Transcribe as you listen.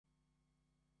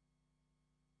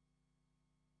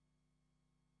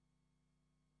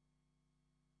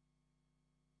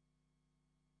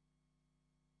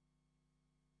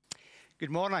Good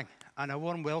morning, and a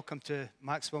warm welcome to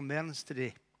Maxwell Mearns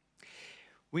today.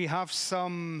 We have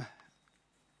some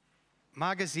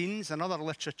magazines and other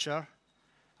literature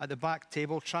at the back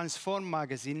table. Transform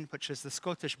magazine, which is the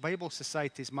Scottish Bible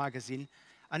Society's magazine,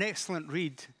 an excellent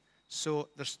read. So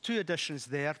there's 2 editions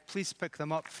there. Please pick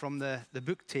them up from the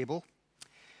book table.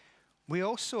 We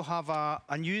also have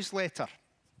a newsletter,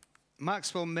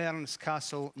 Maxwell Mearns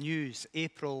Castle News,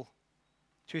 April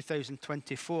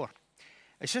 2024.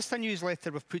 It's just a newsletter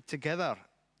we've put together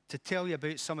to tell you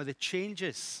about some of the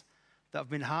changes that have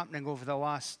been happening over the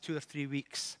last 2 or 3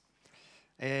 weeks.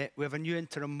 We have a new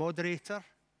interim moderator,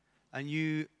 a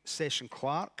new session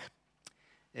clerk,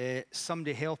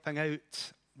 somebody helping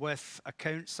out with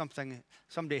accounts,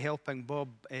 somebody helping Bob,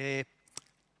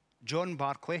 John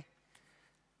Barclay.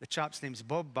 The chap's name's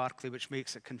Bob Barclay, which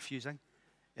makes it confusing.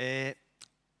 So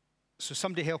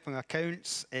somebody helping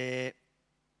accounts,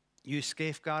 new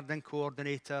safeguarding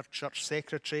coordinator, church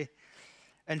secretary,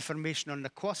 information on the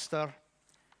cluster,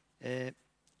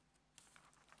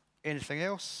 anything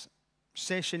else,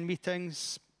 session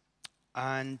meetings,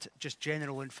 and just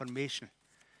general information.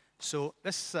 So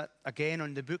this is, again,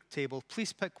 on the book table.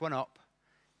 Please pick one up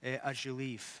as you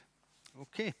leave.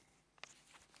 Okay.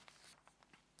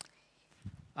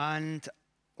 And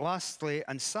lastly,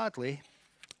 and sadly,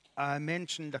 I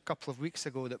mentioned a couple of weeks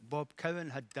ago that Bob Cowan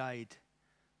had died.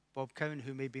 Bob Cowan,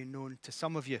 who may be known to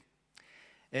some of you.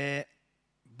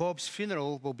 Bob's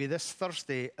funeral will be this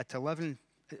Thursday at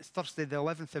Thursday the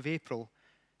 11th of April,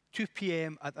 2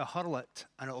 p.m. at the Hurlet,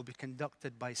 and it will be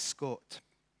conducted by Scott.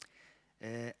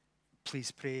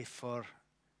 Please pray for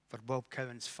Bob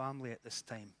Cowan's family at this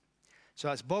time. So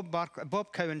that's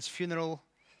Bob Cowan's funeral,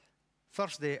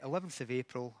 Thursday, 11th of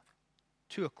April,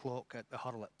 2 o'clock at the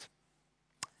Hurlet.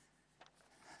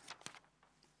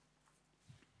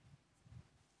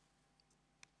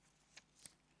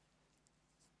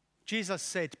 Jesus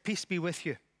said, "Peace be with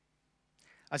you.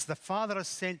 As the Father has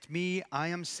sent me, I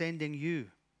am sending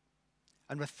you."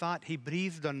 And with that, he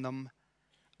breathed on them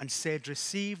and said,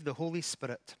 "Receive the Holy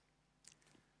Spirit."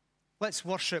 Let's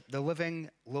worship the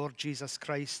living Lord Jesus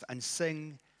Christ and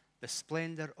sing the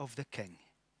splendor of the King.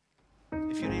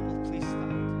 If you're able, please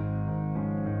stand.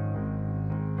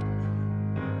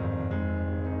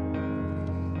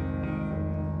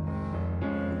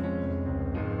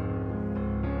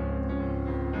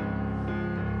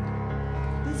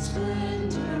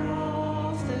 Splendor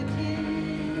of the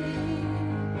King,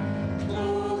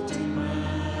 clothed in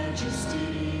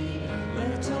majesty,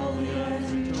 let all the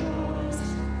earth rejoice,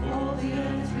 all the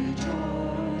earth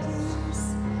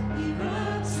rejoice. He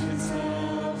wraps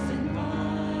himself in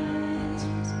light,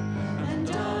 and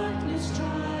darkness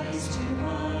tries to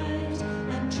hide,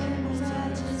 and trembles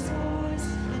at his voice,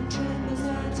 and trembles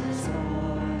at his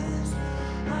voice.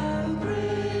 How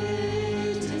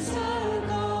great is our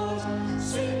God!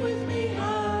 Sing with me,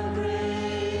 how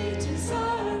great is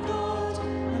our God,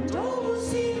 and all will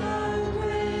see how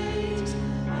great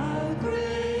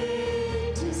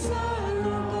is our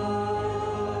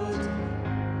God.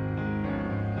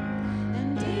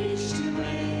 And age to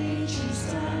age he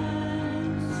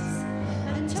stands,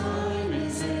 and time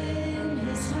is in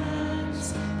his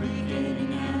hands,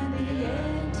 beginning and the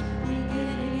end,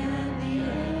 beginning and the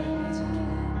end.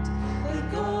 The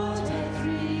Godhead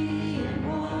three in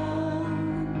one,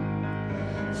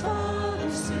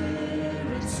 Father,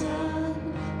 Spirit, Son,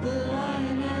 the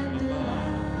Lion and the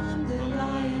Lamb, the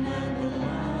Lion and the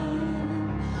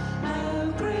Lamb.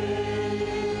 How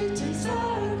great is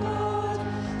our God!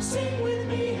 Sing with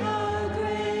me, how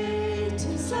great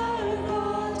is our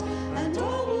God, and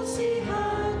all will see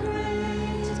how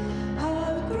great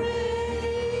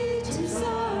is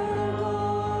our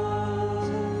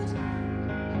God.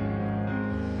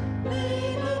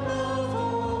 Name above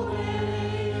all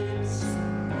names,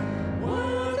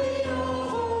 worthy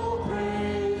of all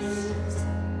praise.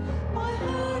 My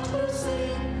heart will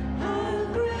sing, how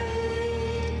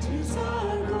great is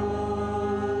our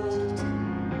God.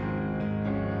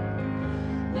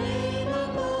 Name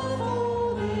above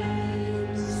all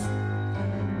names,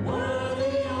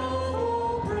 worthy of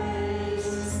all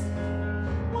praise.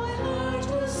 My heart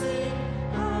will sing,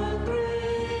 how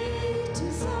great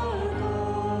is our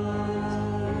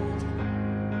God.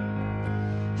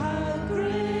 How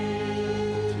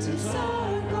great is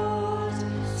our God!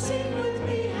 Sing with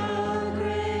me, how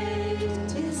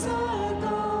great is our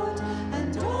God,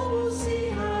 and all will see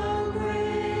how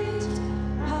great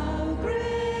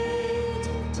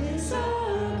is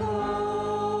our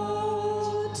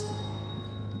God.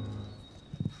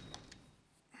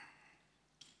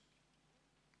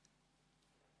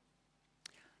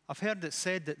 I've heard it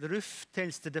said that the roof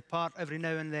tends to depart every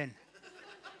now and then.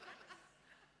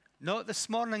 Not this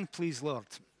morning, please, Lord.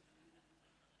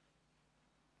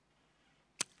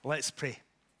 Let's pray.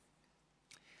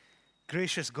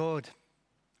 Gracious God,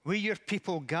 we, your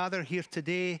people, gather here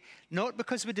today, not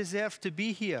because we deserve to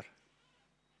be here,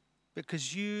 but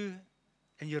because you,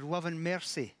 in your love and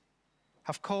mercy,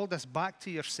 have called us back to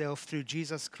yourself through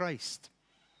Jesus Christ.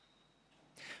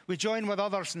 We join with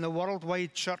others in the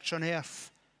worldwide church on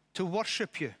earth to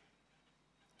worship you,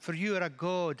 for you are a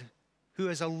God who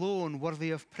is alone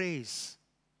worthy of praise.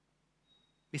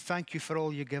 We thank you for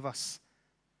all you give us,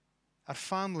 our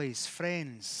families,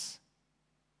 friends,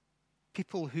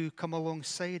 people who come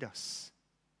alongside us.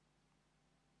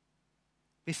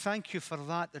 We thank you for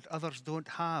that others don't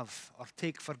have or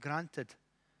take for granted: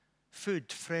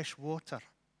 food, fresh water,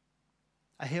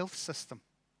 a health system.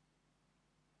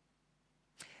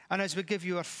 And as we give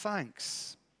you our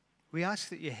thanks, we ask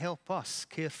that you help us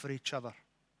care for each other.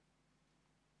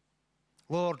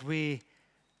 Lord, we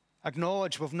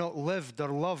acknowledge we've not lived or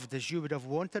loved as you would have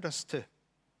wanted us to.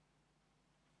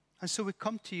 And so we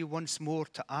come to you once more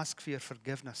to ask for your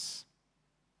forgiveness,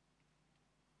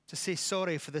 to say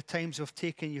sorry for the times we've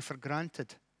taken you for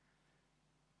granted,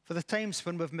 for the times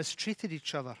when we've mistreated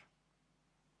each other,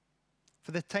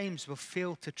 for the times we've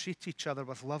failed to treat each other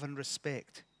with love and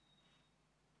respect.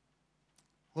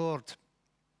 Lord,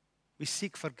 we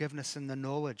seek forgiveness in the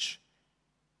knowledge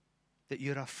that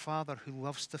you're a Father who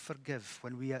loves to forgive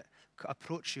when we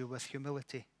approach you with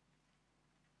humility.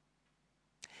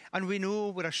 And we know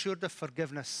we're assured of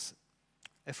forgiveness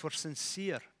if we're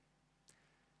sincere,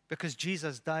 because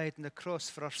Jesus died on the cross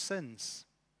for our sins.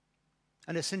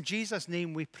 And it's in Jesus'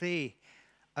 name we pray,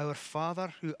 Our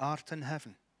Father who art in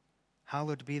heaven,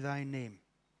 hallowed be thy name.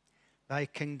 Thy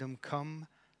kingdom come,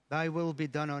 thy will be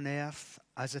done on earth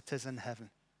as it is in heaven.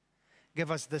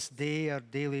 Give us this day our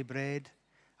daily bread,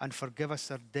 and forgive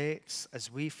us our debts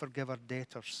as we forgive our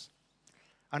debtors.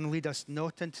 And lead us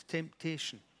not into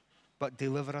temptation, but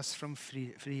deliver us from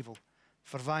evil.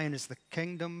 For thine is the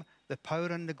kingdom, the power,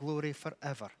 and the glory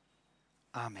forever.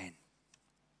 Amen.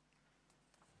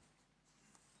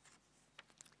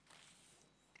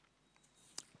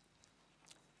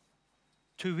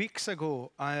 Two weeks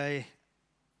ago, I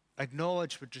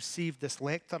acknowledged we'd received this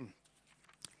lectern.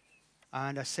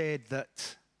 And I said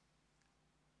that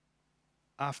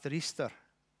after Easter,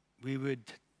 we would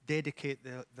dedicate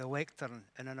the lectern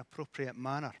in an appropriate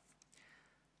manner.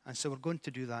 And so we're going to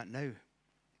do that now.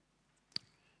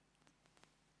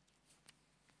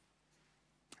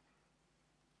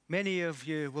 Many of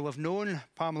you will have known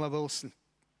Pamela Wilson,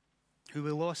 who we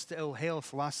lost to ill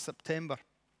health last September.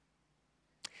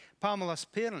 Pamela's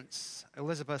parents,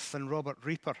 Elizabeth and Robert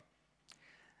Reaper,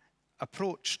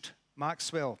 approached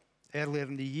Maxwell earlier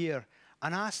in the year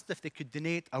and asked if they could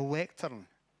donate a lectern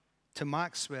to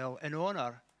Maxwell in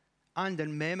honour and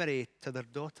in memory to their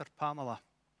daughter Pamela.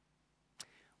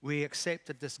 We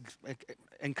accepted this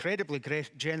incredibly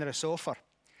generous offer,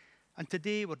 and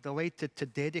today we're delighted to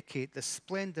dedicate this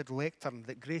splendid lectern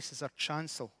that graces our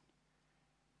chancel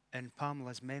in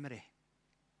Pamela's memory.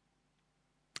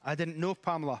 I didn't know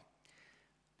Pamela,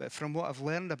 but from what I've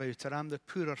learned about her, I'm the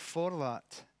poorer for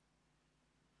that.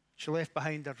 She left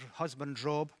behind her husband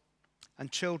Rob and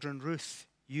children Ruth,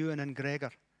 Ewan and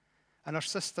Gregor, and her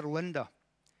sister Linda.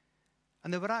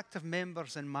 And they were active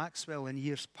members in Maxwell in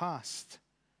years past.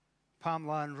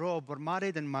 Pamela and Rob were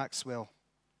married in Maxwell.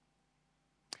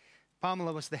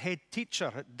 Pamela was the head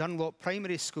teacher at Dunlop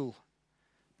Primary School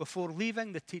before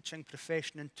leaving the teaching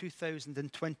profession in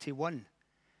 2021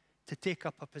 to take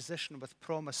up a position with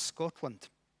Promise Scotland.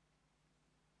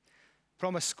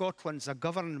 Promise Scotland's a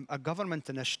government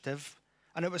initiative,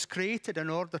 and it was created in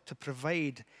order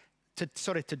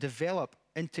to develop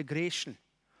integration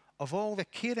of all the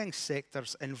caring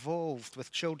sectors involved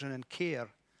with children in care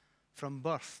from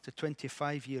birth to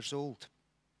 25 years old.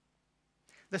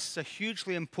 This is a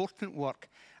hugely important work,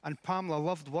 and Pamela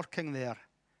loved working there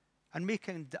and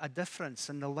making a difference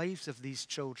in the lives of these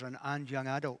children and young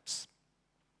adults.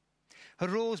 Her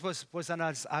role was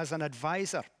as an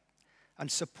advisor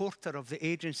and supporter of the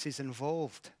agencies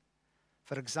involved.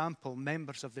 For example,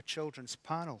 members of the children's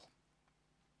panel.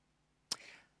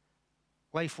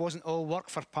 Life wasn't all work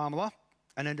for Pamela,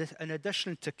 and in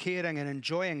addition to caring and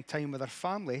enjoying time with her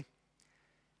family,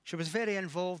 she was very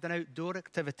involved in outdoor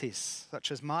activities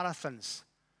such as marathons,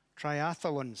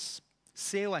 triathlons,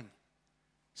 sailing,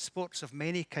 sports of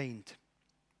many kind.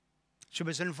 She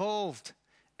was involved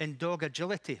in dog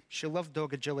agility. She loved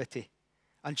dog agility,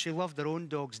 and she loved her own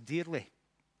dogs dearly.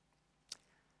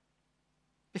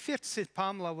 Be fair to say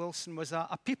Pamela Wilson was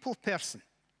a people person,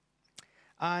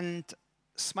 and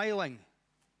smiling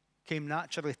came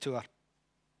naturally to her.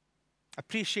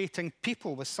 Appreciating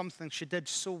people was something she did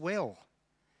so well.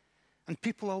 And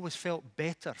people always felt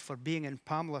better for being in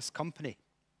Pamela's company.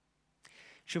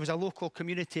 She was a local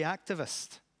community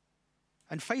activist,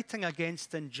 and fighting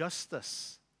against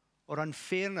injustice or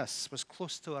unfairness was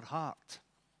close to her heart.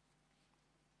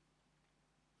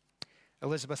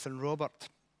 Elizabeth and Robert,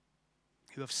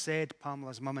 who have said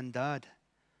Pamela's mum and dad,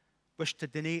 wish to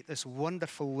donate this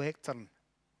wonderful lectern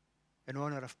in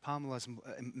honour of Pamela's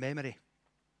memory.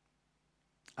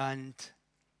 And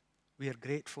we are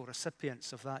grateful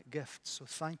recipients of that gift, so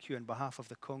thank you on behalf of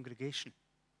the congregation.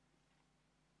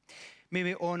 May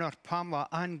we honour Pamela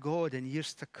and God in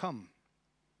years to come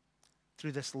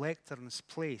through this lectern's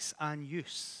place and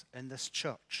use in this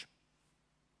church.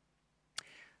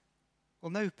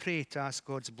 We'll now pray to ask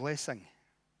God's blessing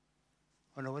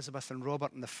on Elizabeth and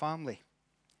Robert and the family,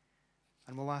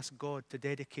 and we'll ask God to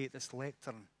dedicate this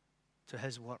lectern to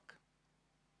his work.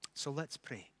 So let's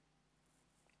pray.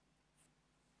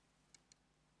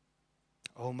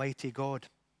 Almighty God,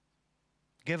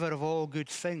 giver of all good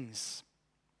things,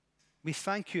 we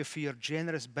thank you for your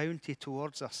generous bounty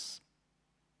towards us,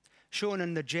 shown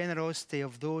in the generosity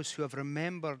of those who have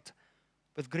remembered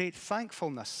with great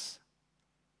thankfulness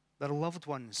their loved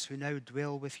ones who now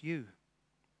dwell with you.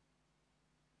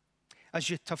 As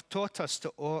you have taught us to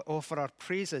offer our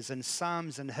praises in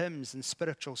psalms and hymns and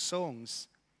spiritual songs,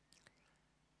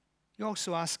 you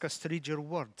also ask us to read your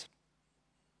word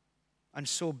and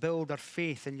so build our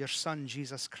faith in your Son,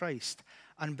 Jesus Christ,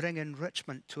 and bring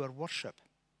enrichment to our worship.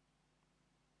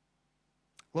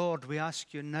 Lord, we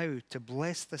ask you now to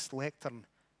bless this lectern,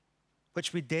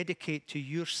 which we dedicate to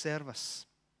your service.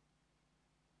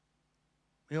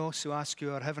 We also ask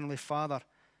you, our Heavenly Father,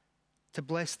 to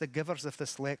bless the givers of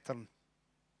this lectern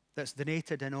that's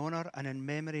donated in honour and in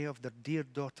memory of their dear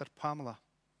daughter Pamela.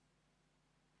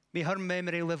 May her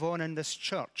memory live on in this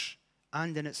church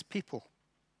and in its people.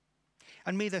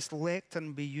 And may this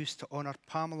lectern be used to honour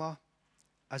Pamela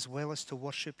as well as to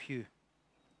worship you.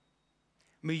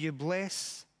 May you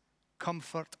bless,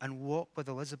 comfort, and walk with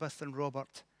Elizabeth and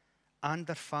Robert and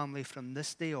their family from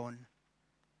this day on.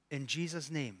 In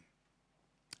Jesus' name,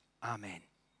 amen.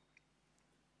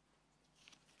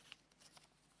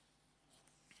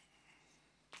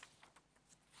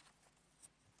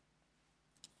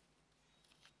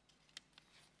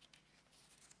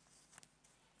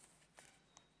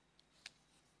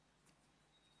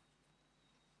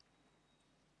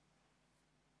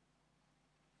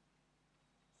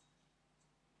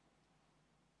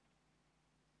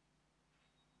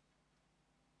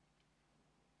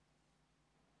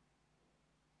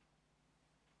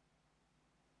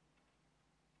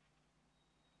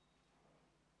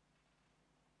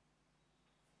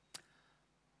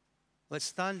 Let's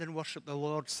stand and worship the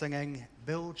Lord singing,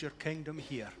 "Build Your Kingdom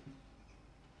Here."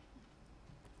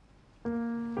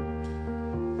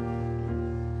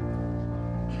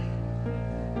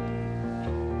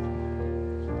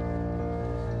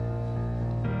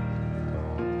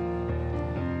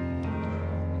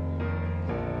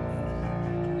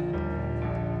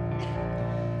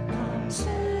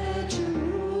 Set your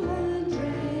rule and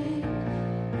reign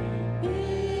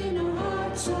in our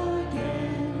hearts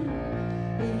again.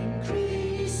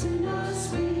 Increase in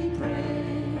us, we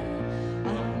pray,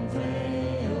 and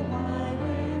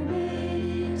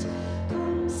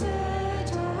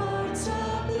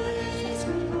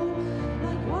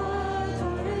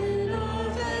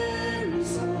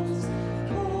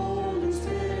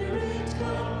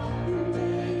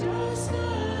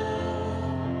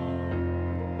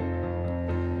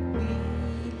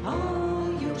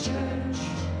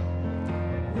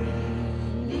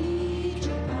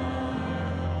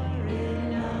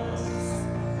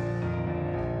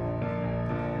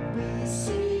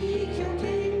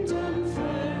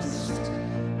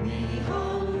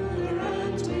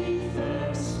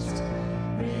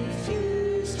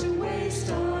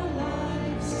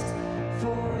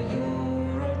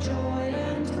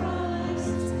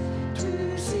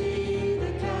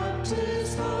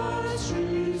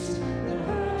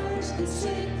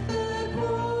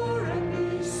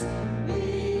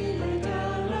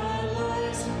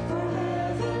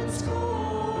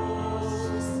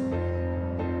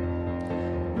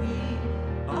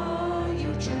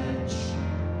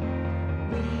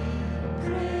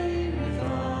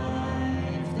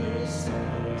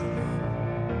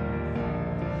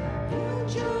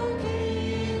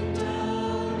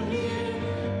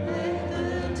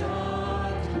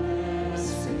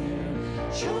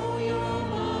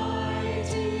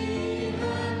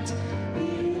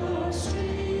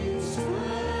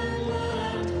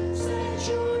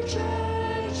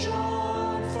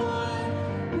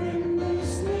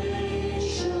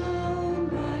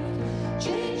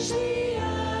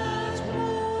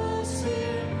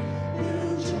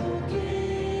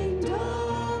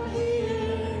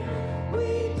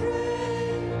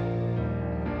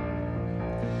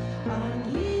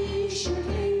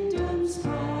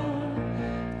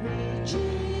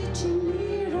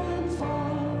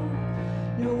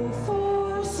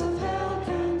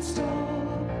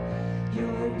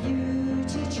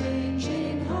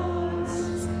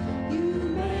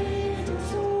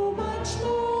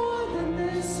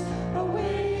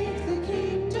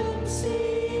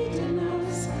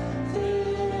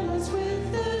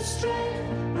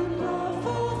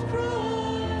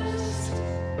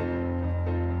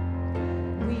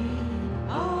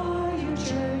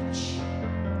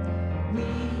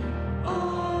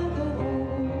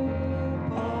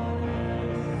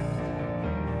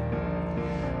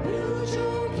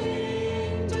your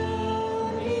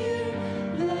kingdom here.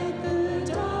 Let the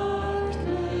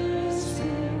darkness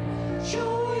fear.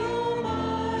 Show your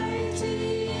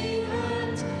mighty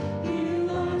hand. Heal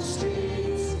our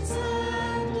streets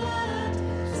and land.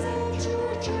 Set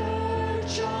your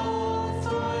church on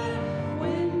fire.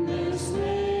 Win this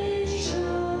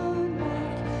nation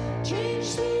back.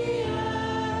 Change the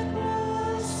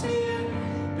atmosphere.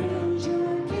 Build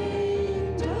your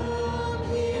kingdom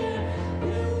here.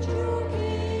 Build your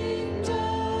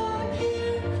kingdom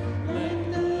here. Let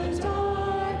the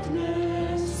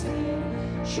darkness fear.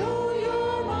 Show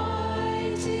your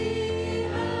mighty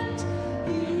hand.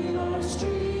 Heal our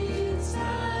streets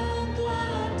and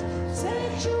land.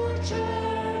 Set your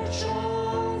church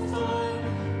on fire.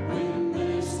 Win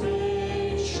this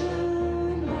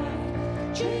nation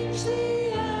back. Change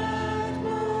the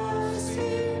atmosphere.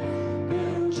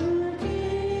 Build your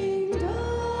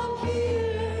kingdom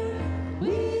here.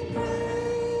 We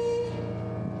pray.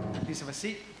 Please have a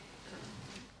seat.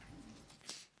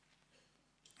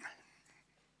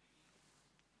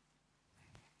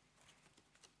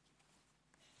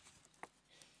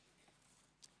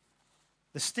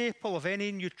 The staple of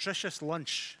any nutritious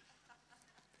lunch,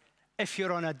 if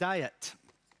you're on a diet.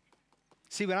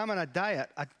 See, when I'm on a diet,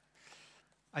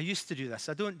 I used to do this.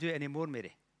 I don't do it anymore,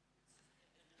 Mary.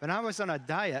 When I was on a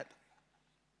diet,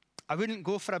 I wouldn't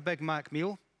go for a Big Mac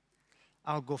meal.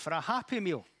 I'll go for a Happy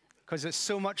Meal because it's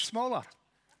so much smaller.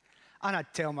 And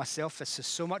I'd tell myself, this is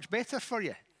so much better for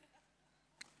you.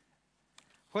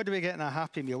 What do we get in a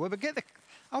Happy Meal? Well,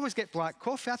 I always get black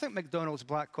coffee. I think McDonald's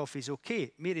black coffee is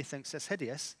okay. Mary thinks it's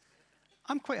hideous.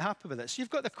 I'm quite happy with it. So you've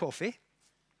got the coffee,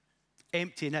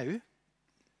 empty now.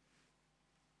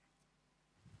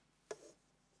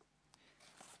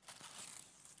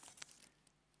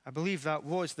 I believe that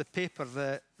was the paper,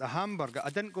 the hamburger. I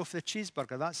didn't go for the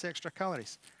cheeseburger. That's extra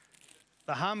calories.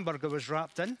 The hamburger was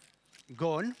wrapped in,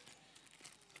 gone.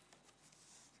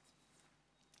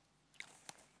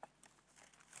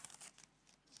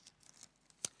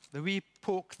 The wee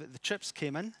poke that the chips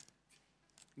came in,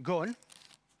 gone.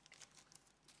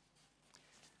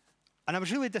 And I was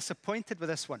really disappointed with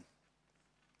this one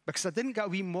because I didn't get a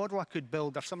wee model I could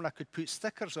build or something I could put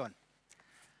stickers on.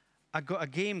 I got a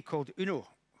game called Uno,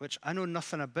 which I know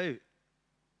nothing about.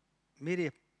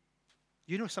 Mary,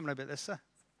 you know something about this, sir?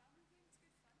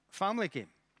 Family game.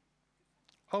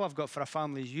 All I've got for a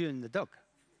family is you and the dog.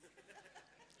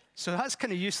 So that's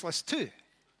kind of useless too.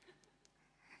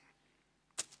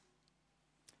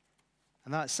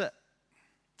 And that's it.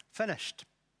 Finished.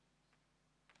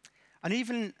 And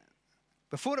even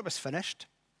before it was finished,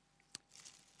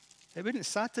 it wouldn't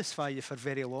satisfy you for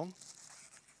very long.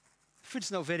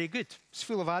 Food's not very good. It's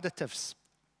full of additives.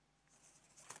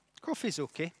 Coffee's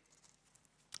okay,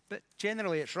 but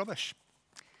generally it's rubbish.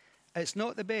 It's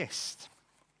not the best.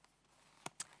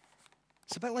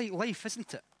 It's a bit like life,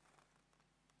 isn't it?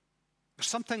 There's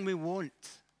something we want,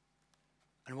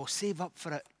 and we'll save up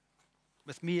for it.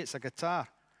 With me, it's a guitar.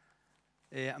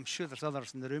 I'm sure there's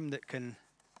others in the room that can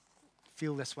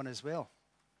feel this one as well.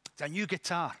 It's a new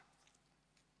guitar.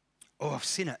 Oh, I've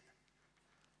seen it.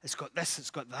 It's got this,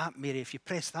 it's got that, Mary. If you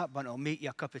press that button, it'll make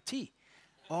you a cup of tea.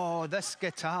 Oh, this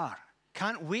guitar.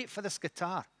 Can't wait for this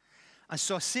guitar. And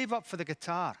so I save up for the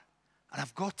guitar, and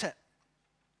I've got it.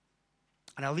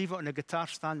 And I leave it on the guitar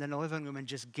stand in the living room and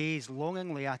just gaze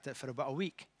longingly at it for about a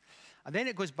week. And then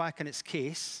it goes back in its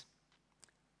case.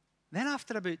 Then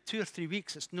after about 2 or 3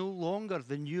 weeks, it's no longer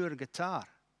the newer guitar.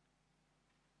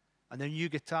 And the new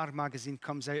guitar magazine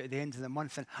comes out at the end of the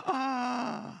month and,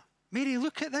 Mary,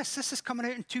 look at this. This is coming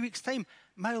out in 2 weeks' time.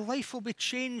 My life will be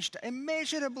changed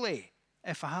immeasurably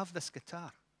if I have this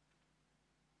guitar.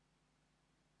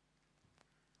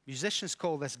 Musicians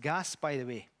call this gas, by the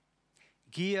way,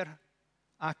 gear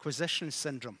acquisition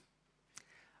syndrome.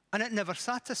 And it never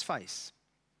satisfies.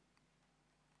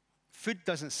 Food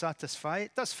doesn't satisfy.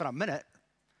 It does for a minute,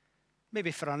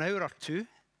 maybe for an hour or two.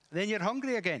 Then you're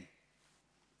hungry again.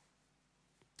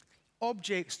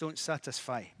 Objects don't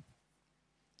satisfy.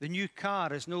 The new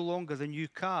car is no longer the new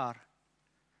car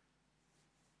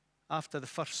after the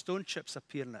first stone chips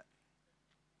appear in it.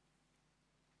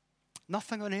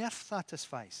 Nothing on earth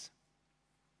satisfies.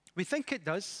 We think it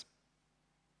does,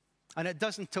 and it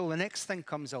does until the next thing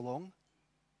comes along.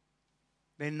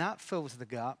 Then that fills the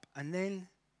gap, and then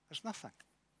there's nothing.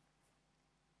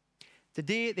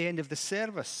 Today, at the end of the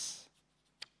service,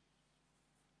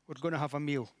 we're going to have a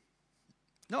meal.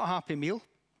 Not a happy meal.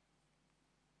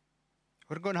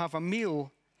 We're going to have a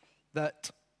meal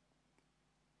that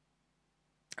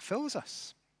fills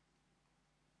us.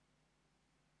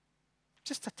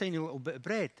 Just a tiny little bit of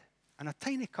bread and a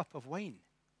tiny cup of wine.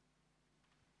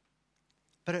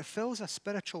 but it fills a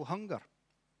spiritual hunger.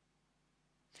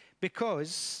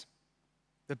 Because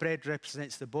the bread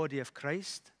represents the body of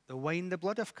Christ, the wine, the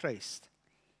blood of Christ.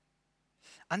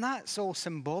 And that's all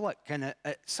symbolic, and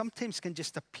it sometimes can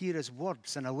just appear as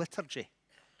words in a liturgy.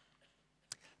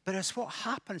 But it's what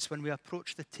happens when we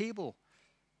approach the table.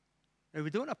 Now, we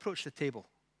don't approach the table,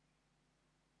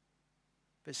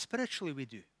 but spiritually we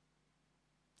do,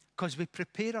 because we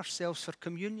prepare ourselves for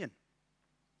communion.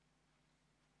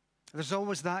 There's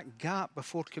always that gap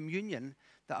before communion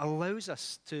that allows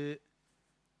us to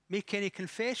make any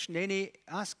confession,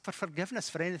 ask for forgiveness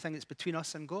for anything that's between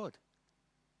us and God.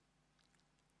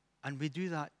 And we do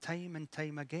that time and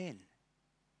time again.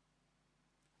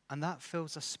 And that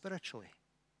fills us spiritually.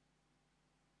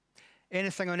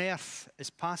 Anything on earth is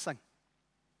passing,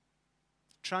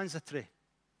 transitory,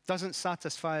 doesn't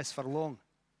satisfy us for long.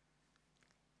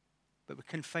 But we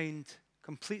can find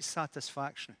complete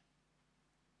satisfaction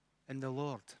in the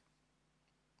Lord.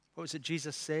 What was it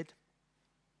Jesus said?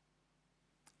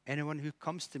 Anyone who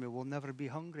comes to me will never be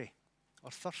hungry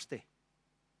or thirsty.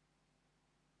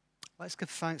 Let's give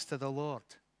thanks to the Lord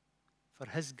for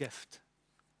his gift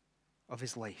of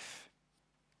his life.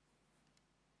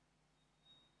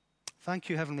 Thank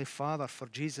you, Heavenly Father, for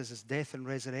Jesus' death and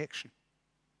resurrection.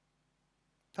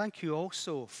 Thank you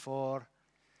also for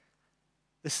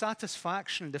the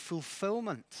satisfaction, the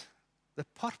fulfillment, the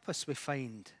purpose we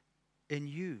find in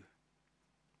you.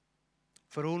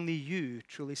 For only you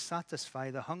truly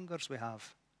satisfy the hungers we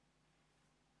have.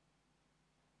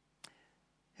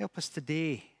 Help us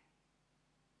today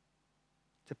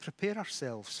to prepare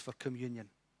ourselves for communion,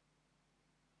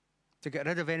 to get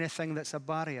rid of anything that's a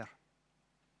barrier.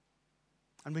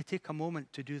 And we take a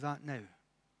moment to do that now.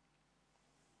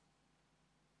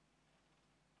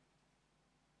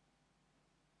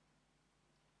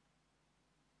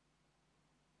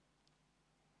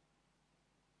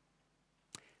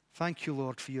 Thank you,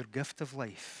 Lord, for your gift of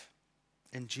life.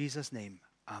 In Jesus' name,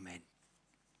 amen.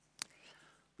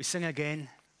 We sing again.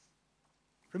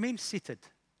 Remain seated.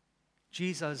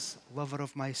 Jesus, lover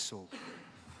of my soul.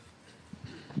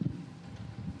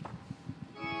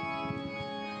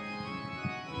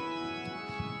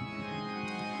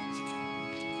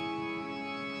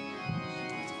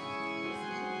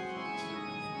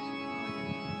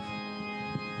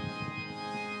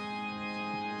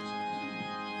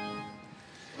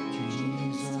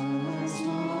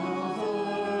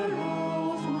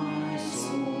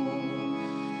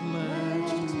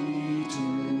 Let me to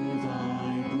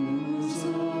thy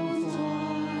bosom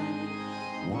fly.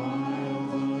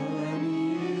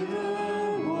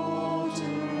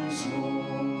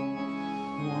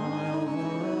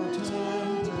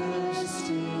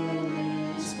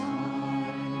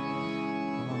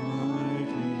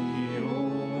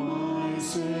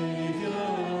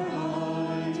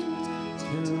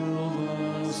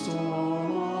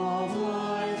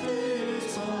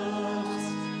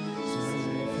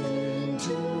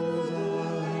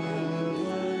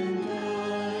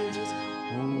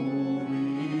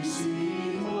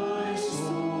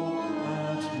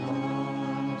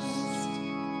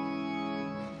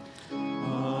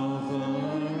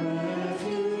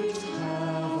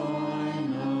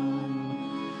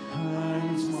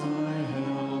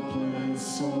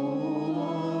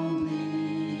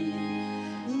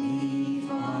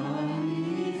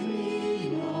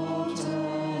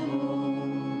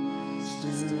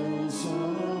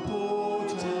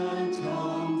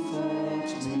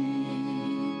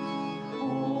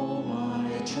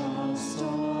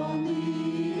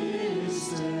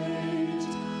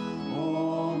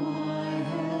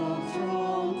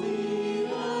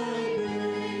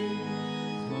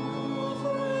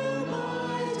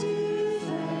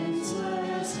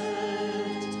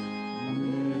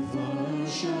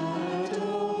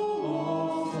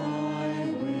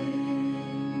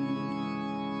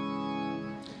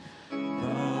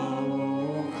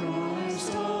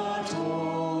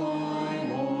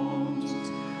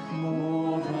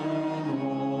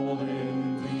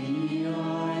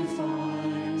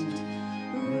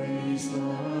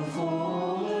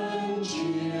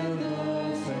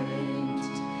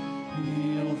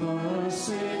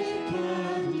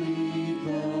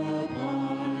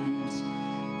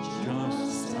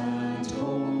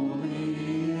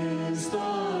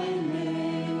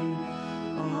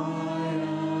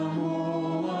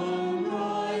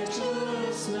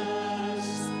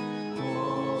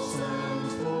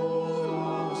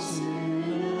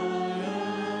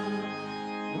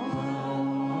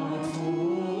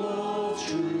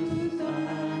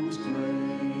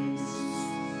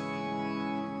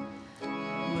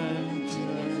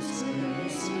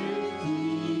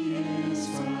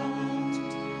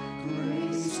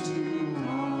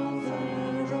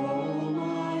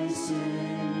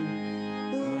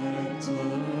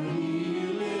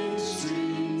 healing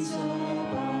streams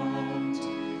abound.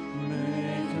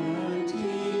 Make and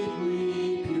keep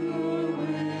we pure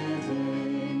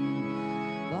within.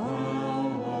 Thou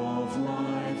of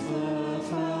life, the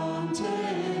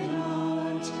fountain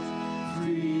art,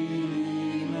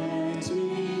 freely let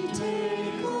me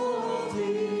take of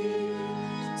thee.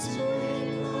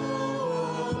 Spring thou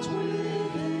up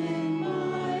within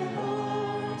my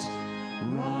heart,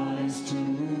 rise to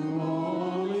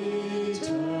all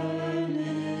eternity.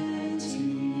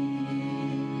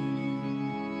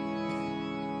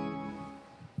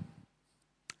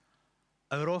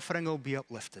 Our offering will be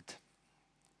uplifted.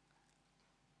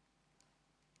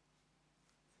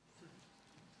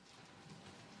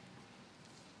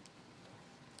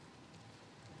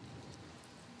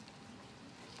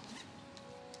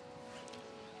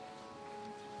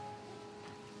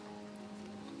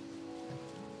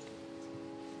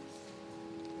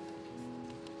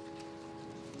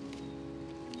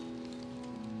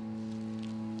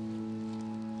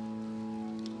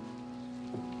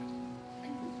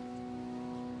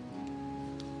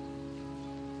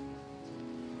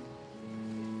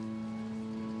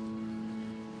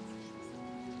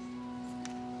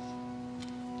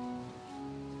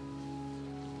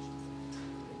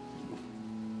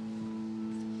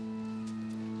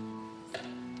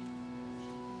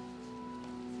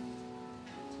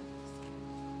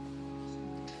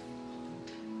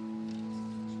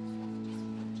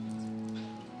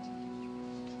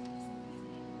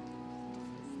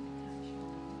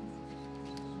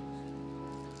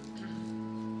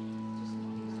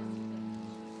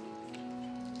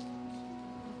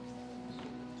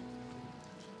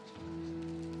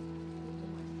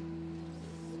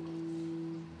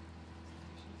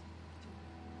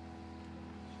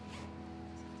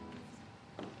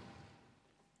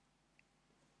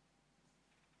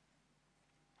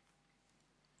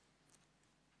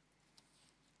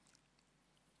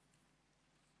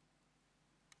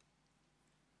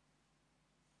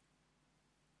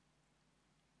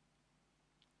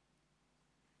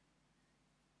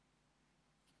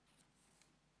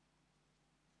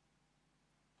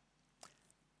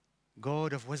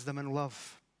 God of wisdom and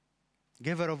love,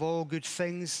 giver of all good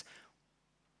things,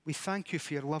 we thank you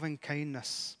for your loving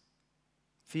kindness,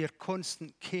 for your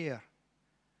constant care.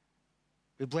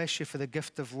 We bless you for the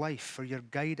gift of life, for your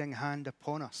guiding hand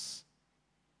upon us,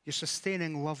 your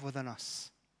sustaining love within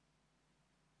us.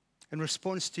 In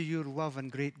response to your love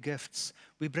and great gifts,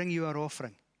 we bring you our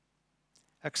offering.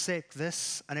 Accept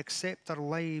this and accept our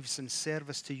lives in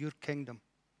service to your kingdom.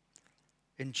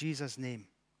 In Jesus' name,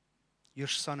 your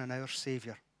Son and our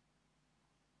Savior.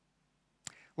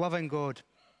 Loving God,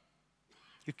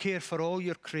 you care for all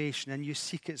your creation and you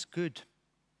seek its good.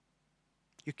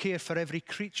 You care for every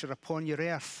creature upon your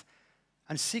earth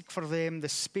and seek for them the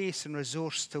space and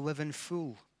resource to live in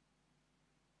full.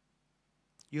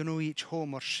 You know each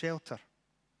home or shelter,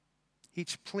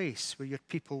 each place where your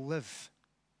people live.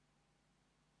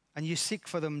 And you seek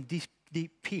for them deep,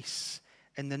 deep peace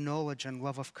in the knowledge and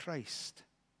love of Christ.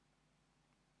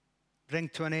 Bring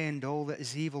to an end all that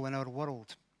is evil in our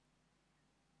world,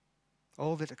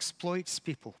 all that exploits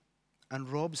people and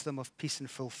robs them of peace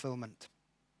and fulfillment.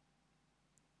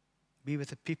 Be with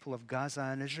the people of Gaza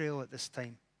and Israel at this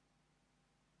time,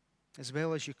 as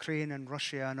well as Ukraine and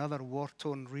Russia and other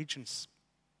war-torn regions.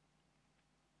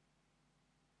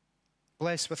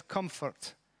 Bless with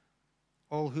comfort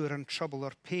all who are in trouble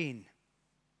or pain.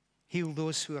 Heal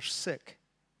those who are sick.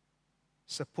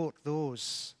 Support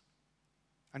those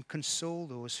and console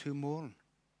those who mourn.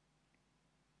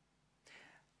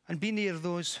 And be near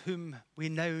those whom we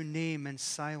now name in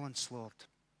silence, Lord.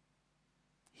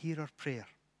 Hear our prayer.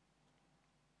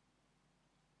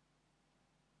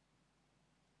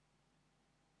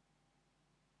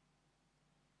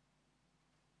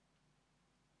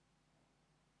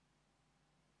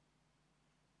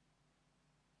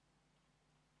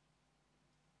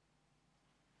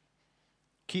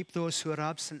 Keep those who are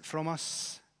absent from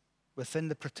us within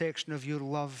the protection of your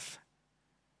love.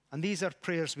 And these are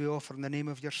prayers we offer in the name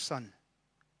of your Son,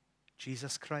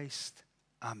 Jesus Christ.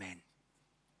 Amen.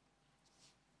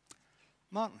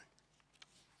 Martin.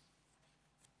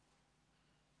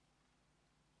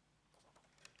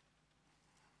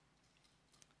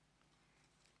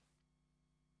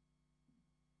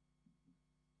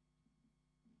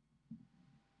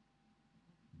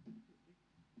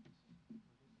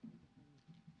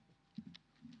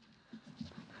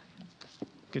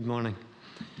 Good morning.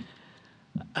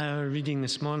 Our reading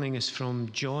this morning is from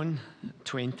John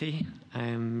 20.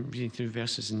 I'm reading through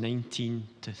verses 19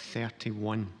 to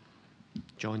 31.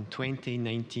 John 20,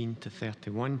 19 to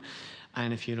 31.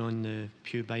 And if you're on the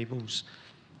Pew Bibles,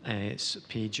 it's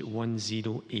page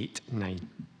 1089.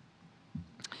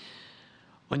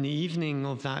 On the evening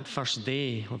of that first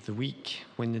day of the week,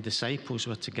 when the disciples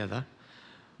were together,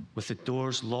 with the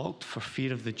doors locked for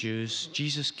fear of the Jews,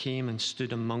 Jesus came and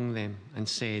stood among them and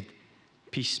said,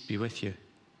 "Peace be with you."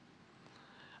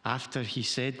 After he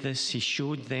said this, he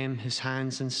showed them his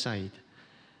hands and side.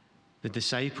 The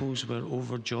disciples were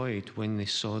overjoyed when they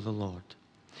saw the Lord.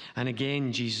 And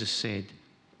again Jesus said,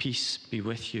 "Peace be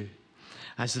with you.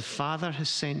 As the Father has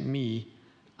sent me,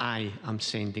 I am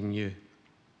sending you."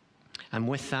 And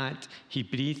with that, he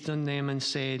breathed on them and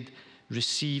said,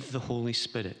 "Receive the Holy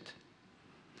Spirit.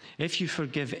 If you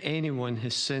forgive anyone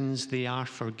his sins, they are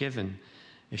forgiven.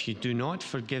 If you do not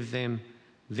forgive them,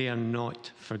 they are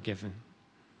not forgiven."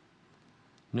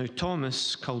 Now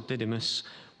Thomas, called Didymus,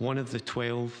 one of the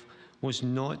 12, was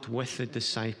not with the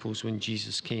disciples when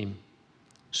Jesus came.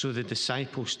 So the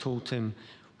disciples told him,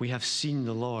 "We have seen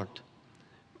the Lord."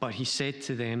 But he said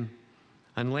to them,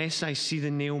 "Unless I see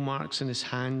the nail marks in his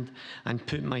hand, and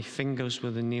put my fingers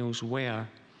where the nails were,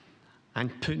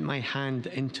 and put my hand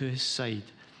into his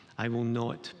side, I will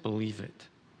not believe it."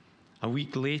 A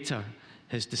week later,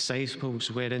 his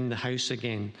disciples were in the house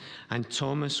again, and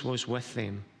Thomas was with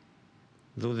them.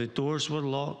 Though the doors were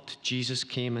locked, Jesus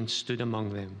came and stood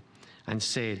among them and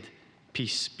said,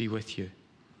 "Peace be with you."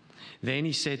 Then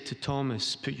he said to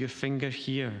Thomas, "Put your finger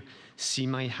here, see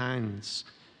my hands.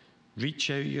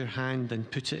 Reach out your hand and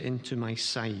put it into my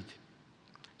side.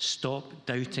 Stop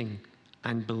doubting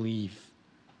and believe."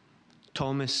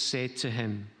 Thomas said to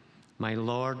him, "My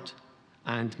Lord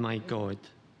and my God."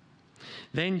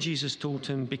 Then Jesus told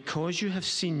him, "Because you have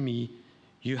seen me,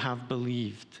 you have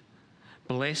believed.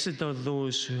 Blessed are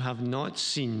those who have not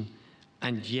seen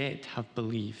and yet have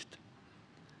believed."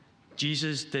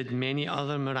 Jesus did many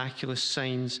other miraculous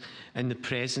signs in the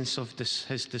presence of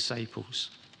his disciples,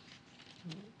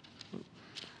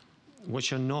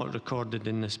 which are not recorded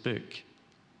in this book.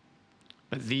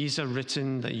 But these are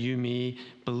written that you may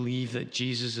believe that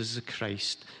Jesus is the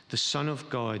Christ, the Son of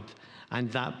God,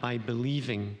 and that by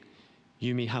believing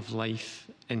you may have life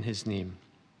in his name.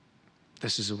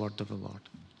 This is the word of the Lord.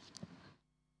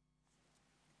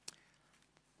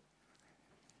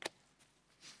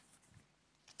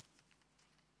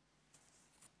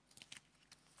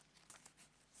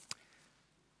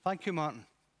 Thank you, Martin.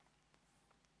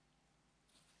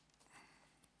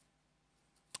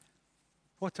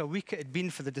 What a week it had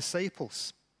been for the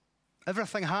disciples.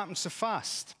 Everything happened so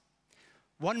fast.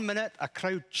 1 minute, a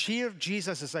crowd cheered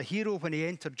Jesus as a hero when he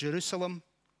entered Jerusalem.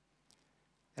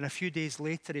 And a few days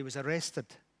later, he was arrested,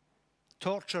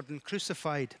 tortured, and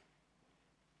crucified.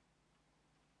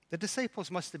 The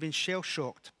disciples must have been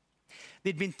shell-shocked.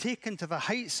 They'd been taken to the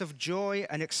heights of joy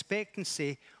and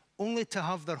expectancy, only to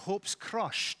have their hopes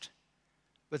crushed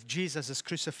with Jesus'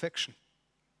 crucifixion.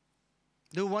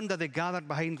 No wonder they gathered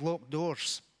behind locked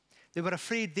doors. They were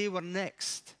afraid they were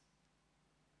next.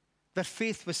 Their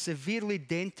faith was severely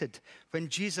dented when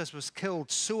Jesus was killed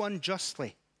so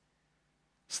unjustly.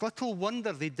 It's little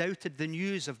wonder they doubted the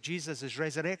news of Jesus'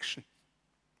 resurrection.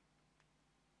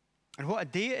 And what a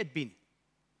day it had been.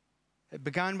 It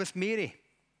began with Mary.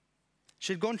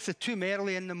 She had gone to the tomb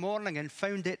early in the morning and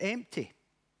found it empty.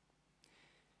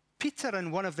 Peter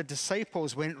and one of the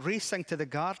disciples went racing to the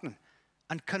garden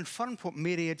and confirmed what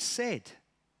Mary had said.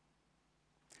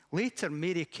 Later,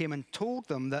 Mary came and told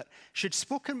them that she'd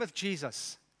spoken with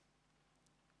Jesus.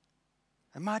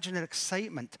 Imagine her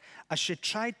excitement as she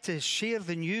tried to share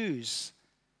the news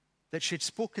that she'd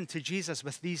spoken to Jesus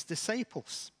with these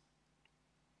disciples.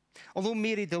 Although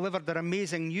Mary delivered their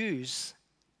amazing news,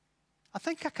 I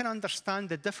think I can understand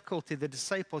the difficulty the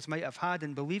disciples might have had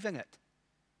in believing it.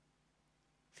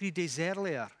 3 days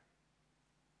earlier,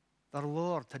 their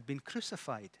Lord had been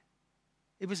crucified.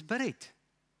 He was buried.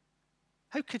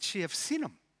 How could she have seen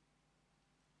him?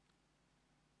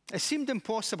 It seemed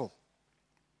impossible.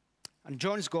 And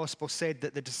John's Gospel said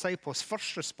that the disciples'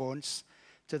 first response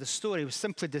to the story was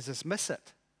simply to dismiss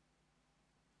it.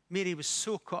 Mary was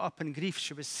so caught up in grief,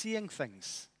 she was seeing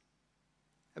things.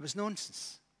 It was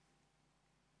nonsense.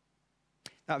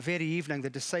 That very evening, the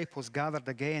disciples gathered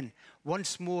again,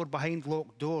 once more behind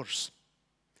locked doors,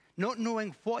 not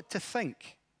knowing what to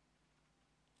think.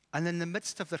 And in the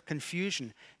midst of their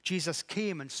confusion, Jesus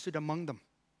came and stood among them.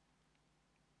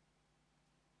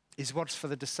 His words for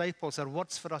the disciples are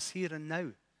words for us here and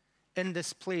now, in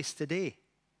this place today.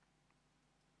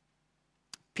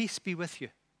 Peace be with you.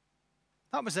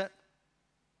 That was it.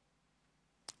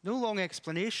 No long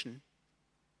explanation,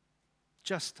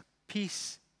 just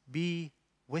peace be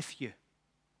with you.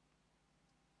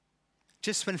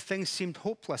 Just when things seemed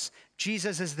hopeless,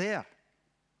 Jesus is there.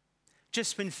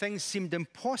 Just when things seemed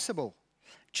impossible,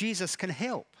 Jesus can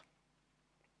help.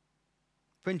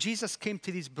 When Jesus came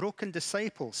to these broken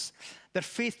disciples, their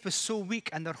faith was so weak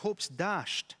and their hopes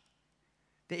dashed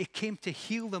that he came to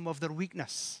heal them of their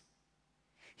weakness.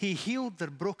 He healed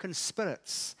their broken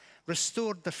spirits,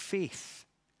 restored their faith.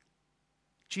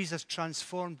 Jesus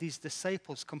transformed these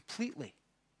disciples completely.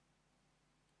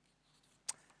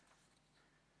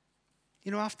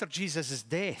 You know, after Jesus'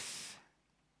 death,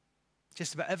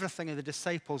 just about everything in the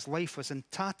disciples' life was in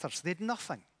tatters. They had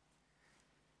nothing.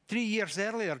 3 years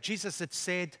earlier, Jesus had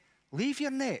said, leave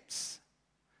your nets,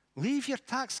 leave your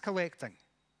tax collecting,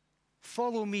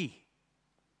 follow me.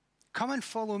 Come and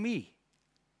follow me.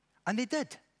 And they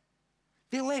did.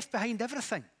 They left behind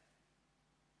everything.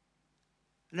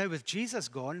 Now with Jesus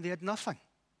gone, they had nothing.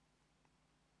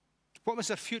 What was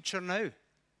their future now?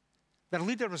 Their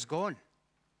leader was gone.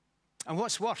 And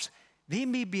what's worse, they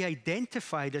may be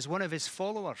identified as one of his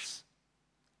followers.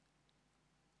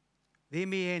 They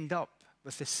may end up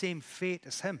with the same fate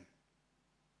as him.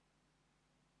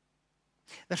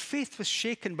 Their faith was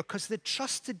shaken because they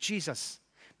trusted Jesus,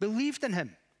 believed in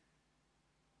him.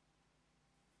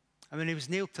 And when he was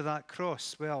nailed to that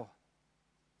cross, well,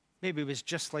 maybe he was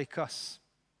just like us.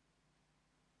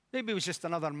 Maybe he was just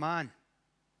another man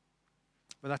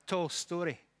with a tall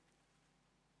story.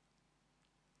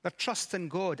 Their trust in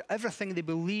God, everything they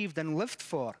believed and lived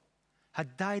for,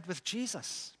 had died with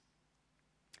Jesus.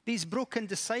 These broken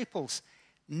disciples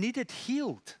needed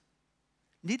healed,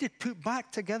 needed put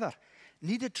back together,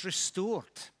 needed restored.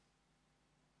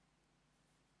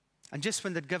 And just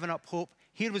when they'd given up hope,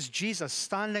 here was Jesus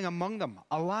standing among them,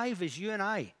 alive as you and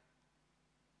I.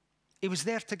 He was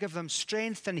there to give them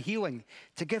strength and healing,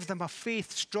 to give them a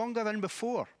faith stronger than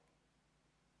before.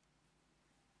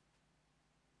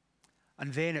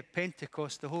 And then at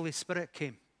Pentecost, the Holy Spirit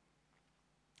came.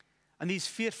 And these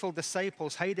fearful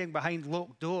disciples hiding behind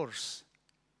locked doors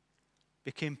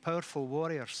became powerful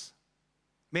warriors.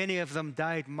 Many of them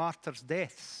died martyrs'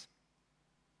 deaths.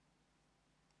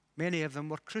 Many of them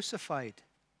were crucified.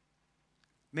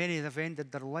 Many have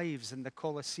ended their lives in the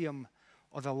Colosseum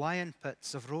or the lion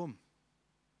pits of Rome.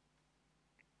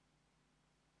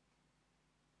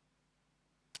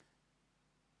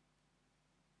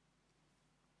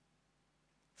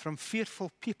 From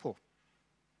fearful people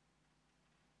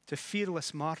to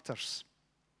fearless martyrs,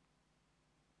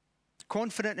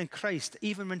 confident in Christ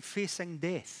even when facing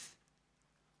death.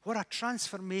 What a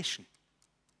transformation.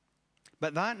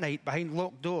 But that night, behind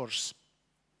locked doors,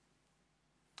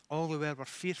 all who were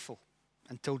fearful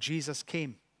until Jesus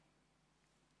came.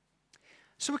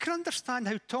 So we can understand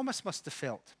how Thomas must have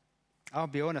felt. I'll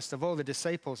be honest, of all the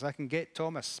disciples, I can get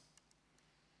Thomas.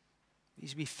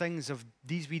 These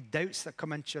wee doubts that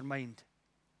come into your mind.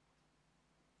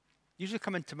 Usually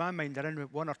come into my mind around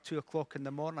 1 or 2 o'clock in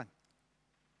the morning.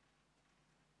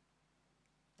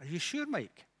 Are you sure,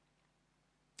 Mike?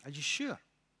 Are you sure?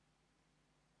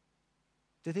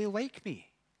 Do they like me?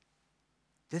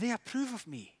 Do they approve of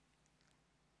me?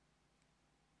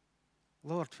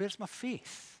 Lord, where's my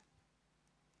faith?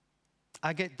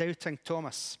 I get doubting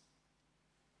Thomas.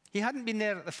 He hadn't been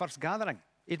there at the first gathering.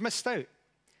 He'd missed out.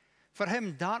 For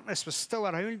him, darkness was still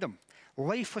around him.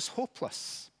 Life was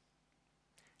hopeless.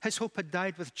 His hope had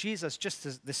died with Jesus, just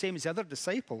as the same as the other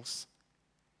disciples.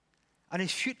 And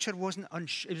his future it was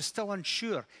still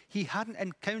unsure. He hadn't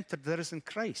encountered the risen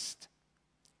Christ.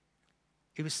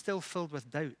 He was still filled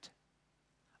with doubt.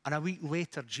 And a week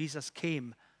later, Jesus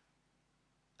came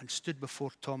and stood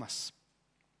before Thomas.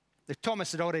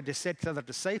 Thomas had already said to the other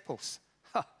disciples,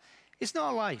 he's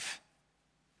not alive.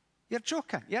 You're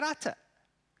joking. You're at it.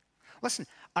 Listen,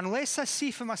 unless I see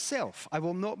for myself, I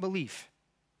will not believe.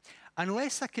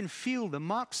 Unless I can feel the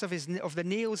marks of the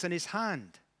nails in his hand,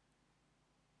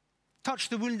 touch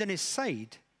the wound in his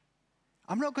side,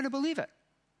 I'm not going to believe it.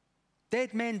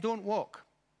 Dead men don't walk.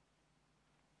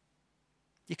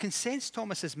 You can sense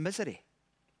Thomas's misery,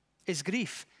 his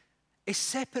grief, his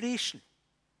separation.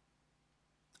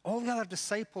 All the other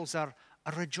disciples are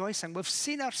rejoicing. We've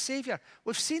seen our Savior.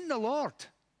 We've seen the Lord.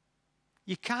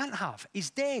 You can't have. He's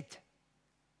dead.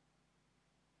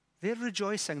 They're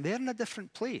rejoicing. They're in a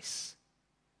different place.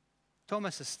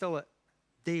 Thomas is still at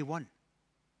day one.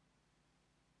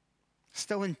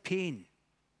 Still in pain.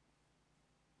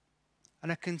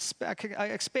 And I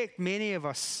expect many of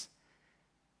us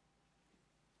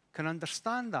can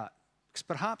understand that, because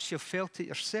perhaps you've felt it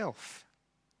yourself.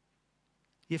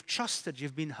 You've trusted,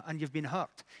 you've been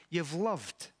hurt. You've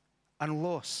loved and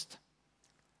lost.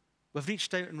 We've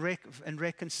reached out in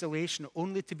reconciliation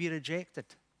only to be rejected.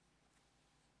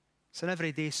 It's an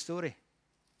everyday story.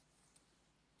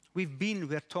 We've been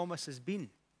where Thomas has been,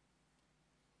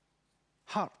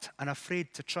 hurt and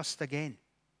afraid to trust again.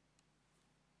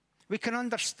 We can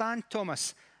understand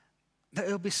Thomas, that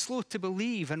he'll be slow to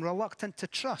believe and reluctant to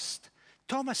trust.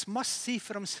 Thomas must see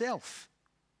for himself.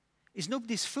 He's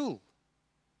nobody's fool.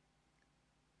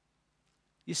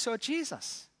 You saw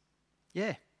Jesus?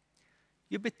 Yeah.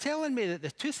 You'll be telling me that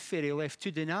the tooth fairy left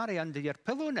 2 denarii under your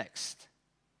pillow next?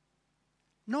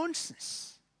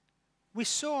 Nonsense. We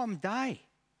saw him die.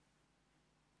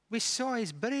 We saw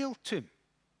his burial tomb.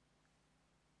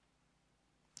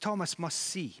 Thomas must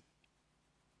see.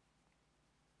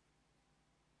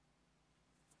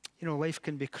 You know, life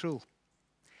can be cruel.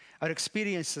 Our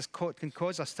experiences can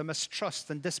cause us to mistrust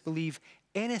and disbelieve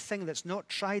anything that's not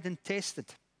tried and tested.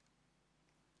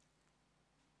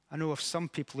 I know of some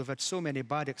people who've had so many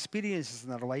bad experiences in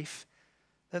their life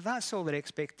that that's all their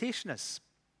expectation is.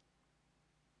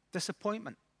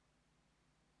 Disappointment.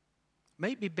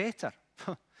 Might be better.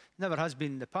 Never has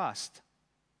been in the past.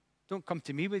 Don't come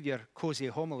to me with your cozy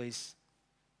homilies.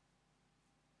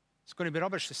 It's going to be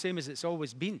rubbish the same as it's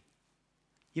always been.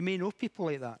 You may know people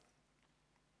like that.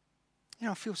 You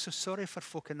know, I feel so sorry for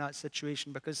folk in that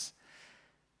situation because,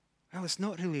 well, it's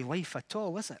not really life at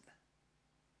all, is it?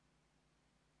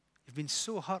 You've been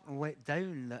so hurt and let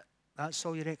down that that's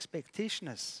all your expectation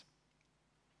is.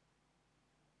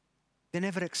 They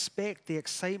never expect the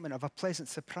excitement of a pleasant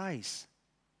surprise.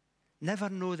 Never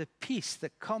know the peace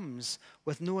that comes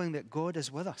with knowing that God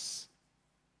is with us.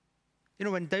 You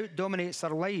know, when doubt dominates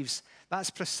our lives, that's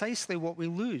precisely what we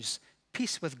lose.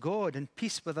 Peace with God and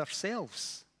peace with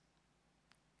ourselves.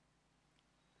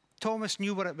 Thomas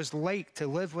knew what it was like to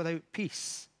live without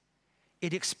peace.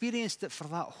 He'd experienced it for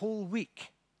that whole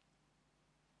week.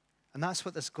 And that's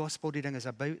what this gospel reading is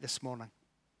about this morning.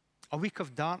 A week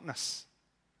of darkness.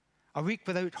 A week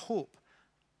without hope.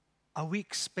 A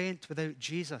week spent without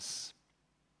Jesus.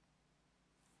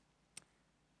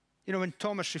 You know, when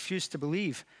Thomas refused to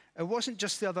believe, it wasn't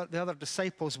just the other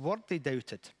disciples' word they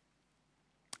doubted.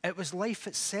 It was life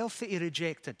itself that he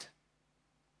rejected.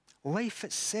 Life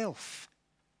itself.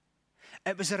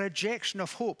 It was a rejection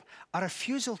of hope, a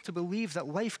refusal to believe that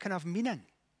life can have meaning.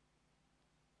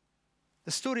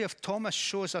 The story of Thomas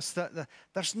shows us that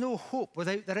there's no hope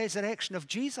without the resurrection of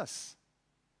Jesus.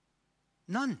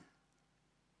 None.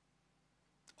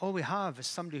 All we have is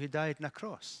somebody who died on a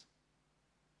cross.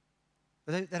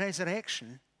 Without the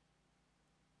resurrection,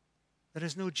 there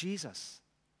is no Jesus.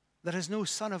 There is no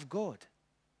Son of God.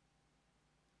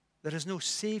 There is no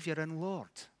Savior and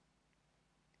Lord.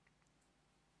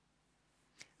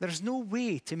 There is no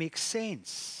way to make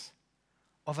sense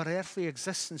of our earthly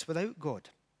existence without God.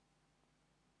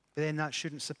 But then that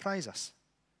shouldn't surprise us.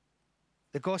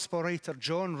 The gospel writer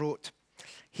John wrote,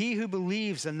 "He who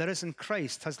believes in the risen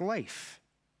Christ has life,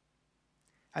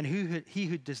 and he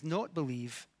who does not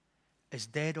believe is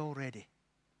dead already."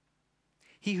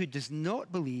 He who does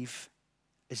not believe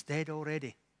is dead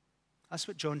already. That's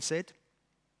what John said.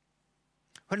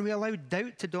 When we allow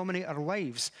doubt to dominate our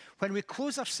lives, when we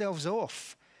close ourselves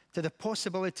off to the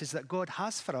possibilities that God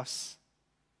has for us,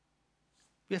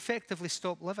 we effectively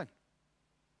stop living.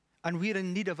 And we're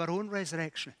in need of our own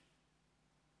resurrection.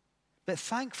 But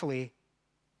thankfully,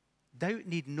 doubt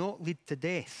need not lead to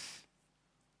death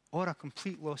or a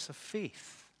complete loss of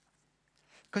faith.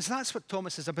 Because that's what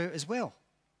Thomas is about as well.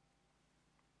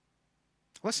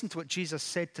 Listen to what Jesus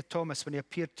said to Thomas when he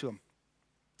appeared to him.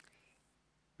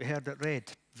 We heard it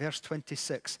read, verse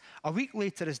 26. A week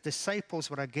later, his disciples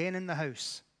were again in the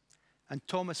house, and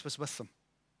Thomas was with them.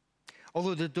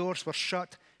 Although the doors were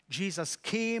shut, Jesus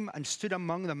came and stood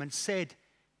among them and said,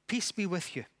 "Peace be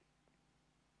with you."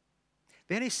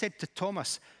 Then he said to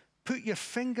Thomas, "Put your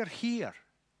finger here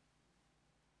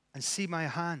and see my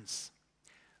hands.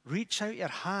 Reach out your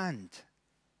hand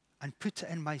and put it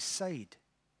in my side.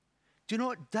 Do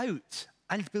not doubt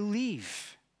and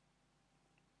believe."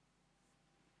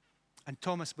 And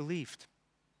Thomas believed.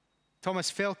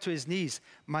 Thomas fell to his knees,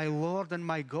 "My Lord and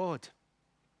my God."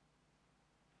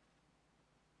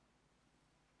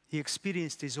 He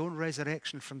experienced his own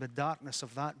resurrection from the darkness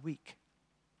of that week.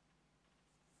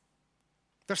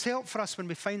 There's help for us when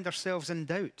we find ourselves in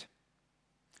doubt.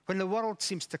 When the world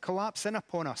seems to collapse in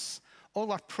upon us,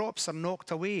 all our props are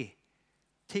knocked away.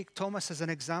 Take Thomas as an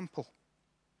example.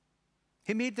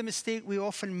 He made the mistake we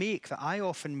often make, that I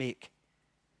often make.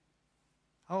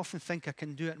 I often think I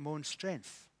can do it in my own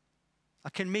strength. I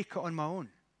can make it on my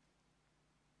own.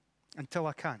 Until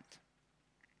I can't.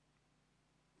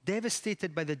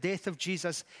 Devastated by the death of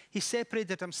Jesus, he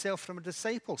separated himself from the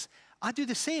disciples. I do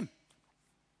the same.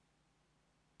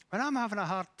 When I'm having a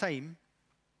hard time,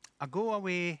 I go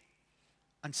away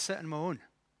and sit on my own.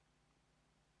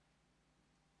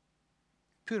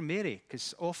 Poor Mary,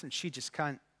 because often she just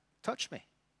can't touch me.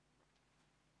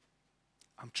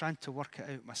 I'm trying to work it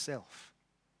out myself.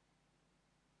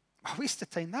 A waste of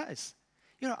time that is.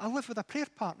 You know, I live with a prayer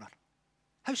partner.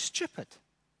 How stupid.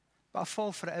 But I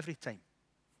fall for it every time.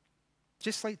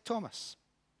 Just like Thomas.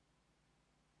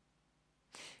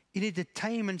 He needed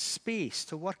time and space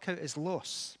to work out his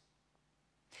loss.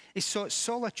 He sought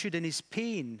solitude in his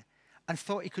pain and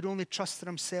thought he could only trust in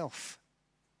himself.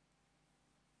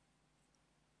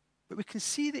 But we can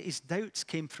see that his doubts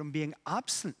came from being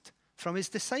absent from his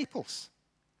disciples.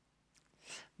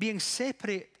 Being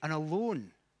separate and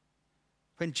alone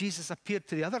when Jesus appeared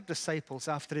to the other disciples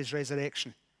after his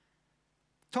resurrection.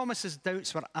 Thomas's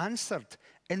doubts were answered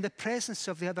in the presence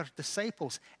of the other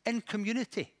disciples, in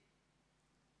community.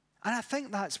 And I think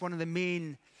that's one of the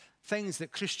main things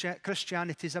that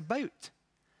Christianity is about.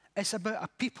 It's about a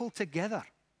people together,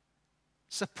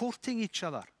 supporting each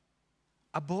other,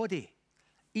 a body,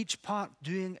 each part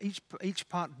doing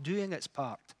its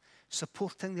part,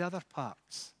 supporting the other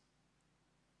parts.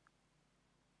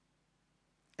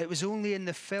 It was only in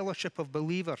the fellowship of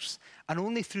believers and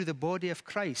only through the body of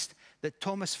Christ that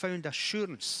Thomas found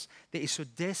assurance that he so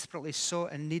desperately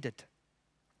sought and needed.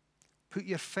 Put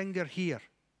your finger here.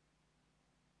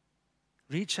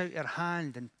 Reach out your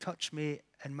hand and touch me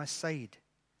in my side.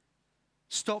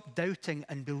 Stop doubting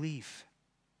and believe.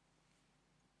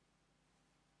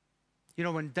 You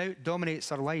know, when doubt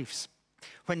dominates our lives,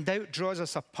 when doubt draws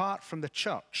us apart from the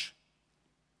church,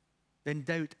 then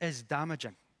doubt is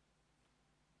damaging.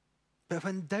 But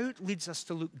when doubt leads us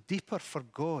to look deeper for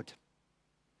God,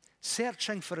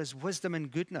 searching for his wisdom and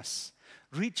goodness,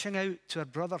 reaching out to our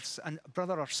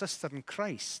brother or sister in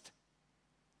Christ,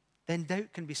 then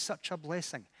doubt can be such a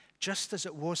blessing, just as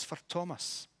it was for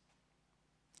Thomas.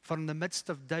 For in the midst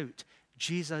of doubt,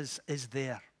 Jesus is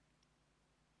there.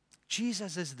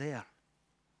 Jesus is there.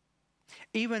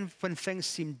 Even when things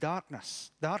seem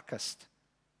darkest,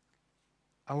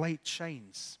 a light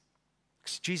shines.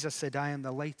 Because Jesus said, I am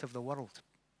the light of the world.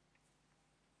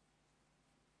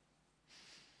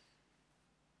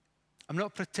 I'm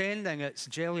not pretending it's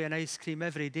jelly and ice cream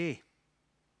every day.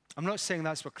 I'm not saying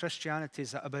that's what Christianity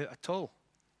is about at all.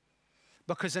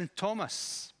 Because in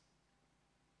Thomas,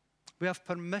 we have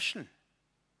permission.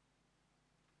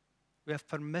 We have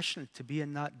permission to be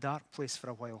in that dark place for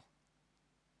a while.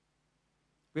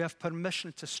 We have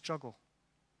permission to struggle.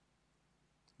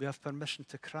 We have permission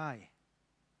to cry.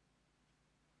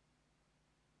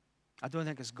 I don't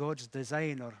think it's God's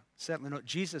design, or certainly not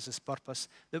Jesus' purpose,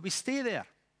 that we stay there.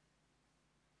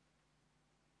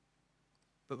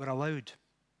 But we're allowed,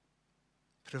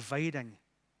 providing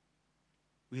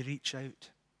we reach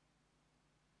out.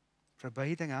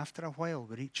 Providing after a while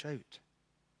we reach out.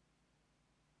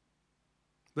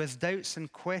 With doubts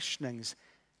and questionings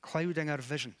clouding our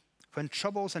vision, when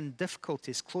troubles and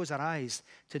difficulties close our eyes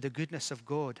to the goodness of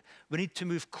God, we need to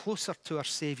move closer to our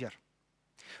Savior.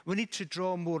 We need to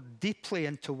draw more deeply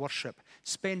into worship,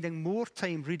 spending more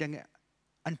time reading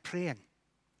and praying,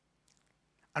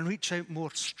 and reach out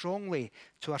more strongly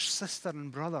to our sisters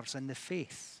and brothers in the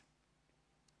faith.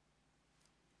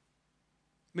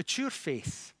 Mature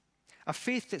faith, a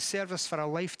faith that serves us for a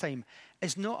lifetime,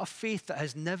 is not a faith that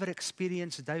has never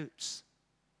experienced doubts.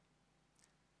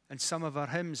 In some of our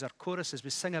hymns, our choruses, we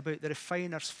sing about the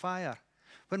refiner's fire.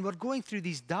 When we're going through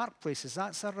these dark places,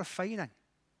 that's our refining.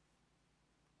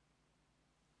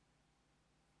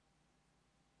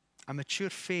 A mature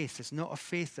faith is not a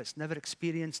faith that's never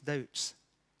experienced doubts.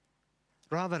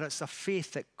 Rather, it's a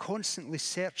faith that constantly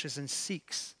searches and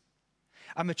seeks.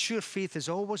 A mature faith is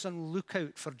always on the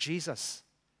lookout for Jesus.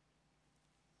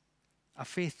 A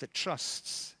faith that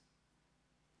trusts,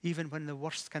 even when the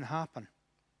worst can happen.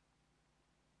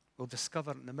 We'll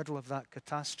discover in the middle of that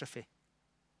catastrophe,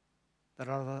 there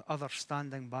are others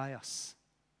standing by us.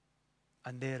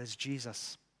 And there is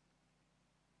Jesus.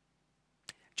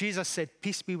 Jesus said,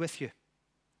 peace be with you.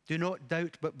 Do not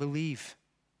doubt, but believe.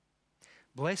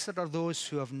 Blessed are those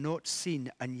who have not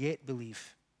seen and yet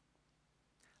believe.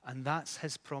 And that's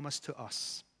his promise to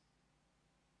us.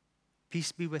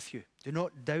 Peace be with you. Do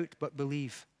not doubt, but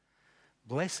believe.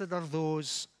 Blessed are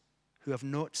those who have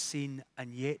not seen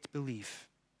and yet believe.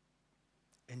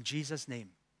 In Jesus' name,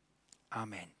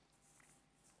 amen.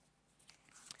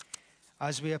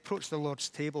 As we approach the Lord's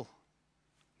table,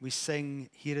 we sing,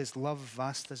 Here is love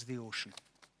vast as the ocean.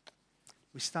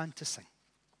 We stand to sing.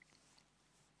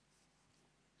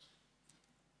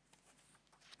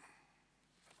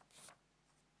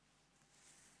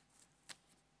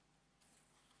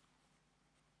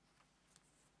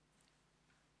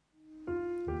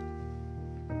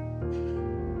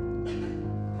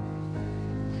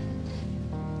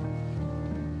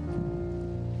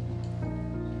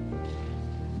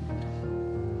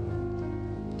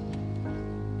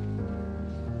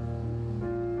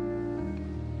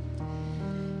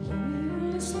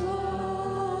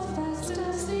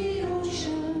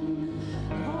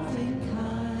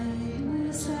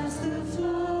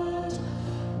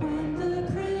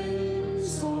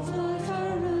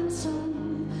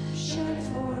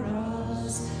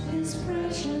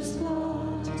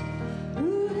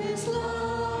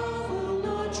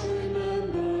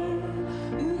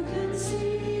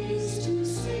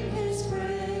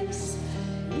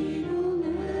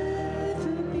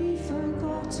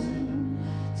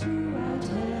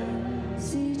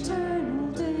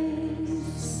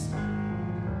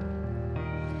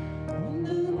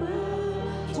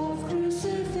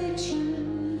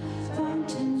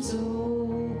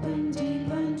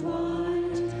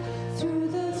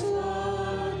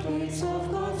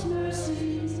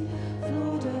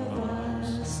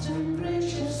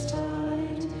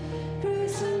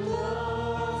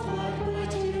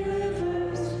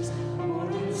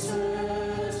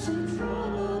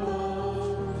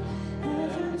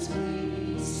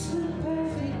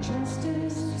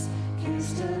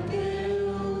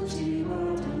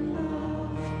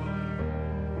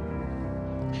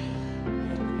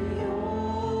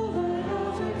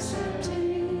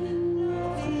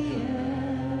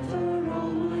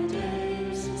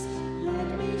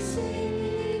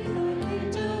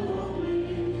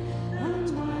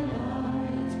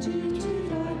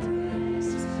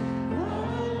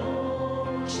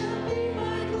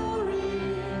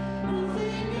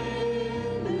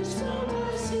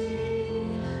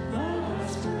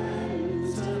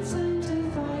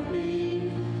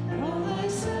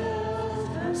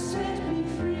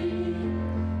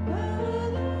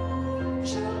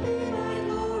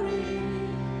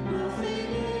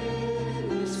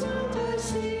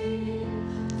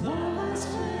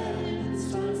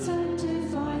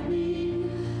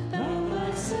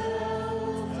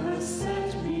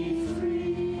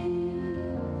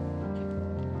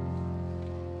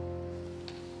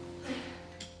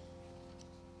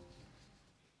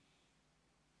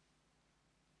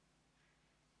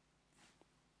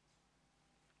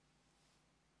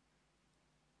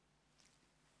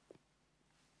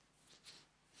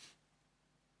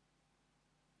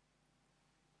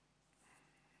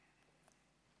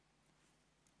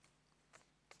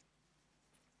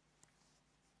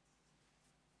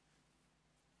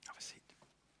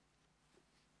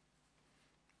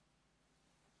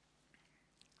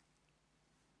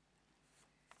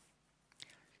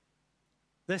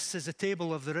 This is the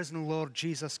table of the risen Lord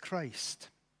Jesus Christ.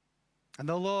 And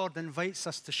the Lord invites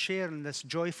us to share in this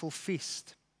joyful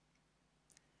feast.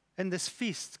 In this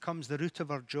feast comes the root of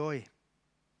our joy.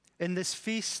 In this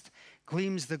feast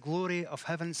gleams the glory of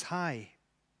heaven's high.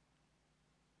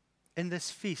 In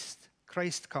this feast,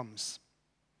 Christ comes,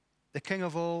 the King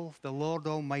of all, the Lord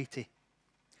Almighty.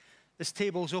 This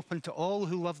table is open to all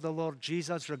who love the Lord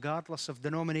Jesus, regardless of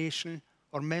denomination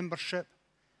or membership,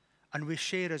 and we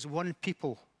share as one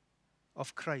people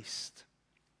of Christ.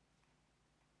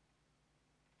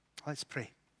 Let's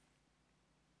pray.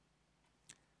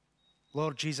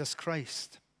 Lord Jesus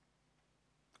Christ,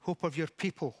 hope of your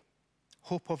people,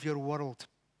 hope of your world,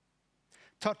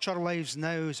 touch our lives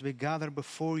now as we gather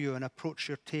before you and approach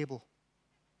your table.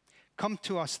 Come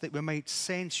to us that we might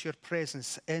sense your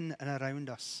presence in and around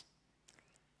us.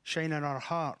 Shine in our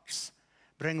hearts,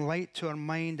 bring light to our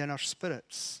mind and our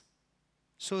spirits,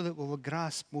 so that we will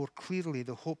grasp more clearly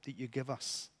the hope that you give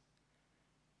us,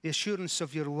 the assurance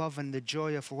of your love and the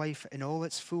joy of life in all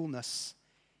its fullness,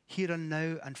 here and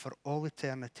now and for all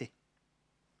eternity.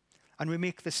 And we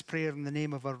make this prayer in the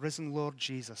name of our risen Lord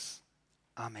Jesus.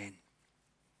 Amen.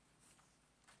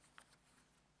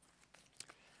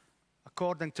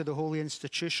 According to the holy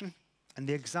institution and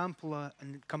the example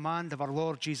and command of our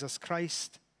Lord Jesus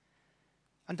Christ,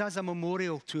 and as a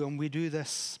memorial to him, we do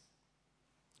this,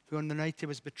 who on the night he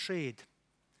was betrayed,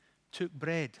 took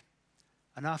bread,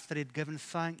 and after he'd given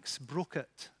thanks, broke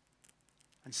it,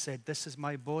 and said, "This is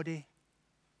my body,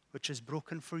 which is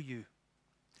broken for you.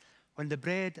 When the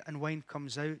bread and wine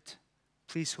comes out,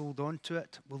 please hold on to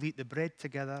it. We'll eat the bread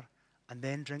together and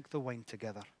then drink the wine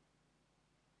together."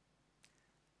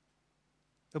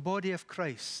 The body of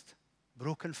Christ,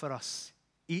 broken for us,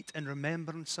 eat in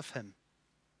remembrance of him.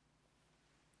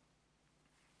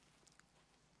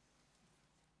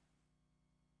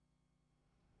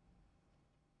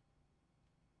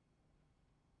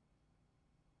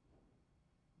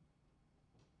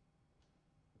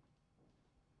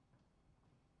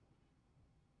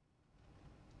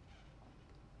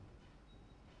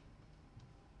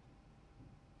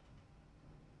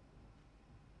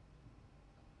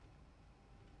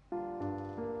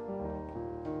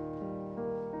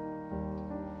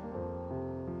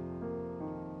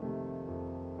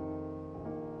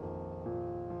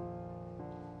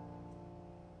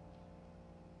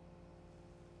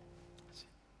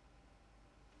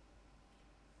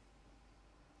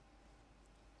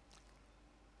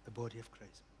 The body of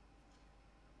Christ.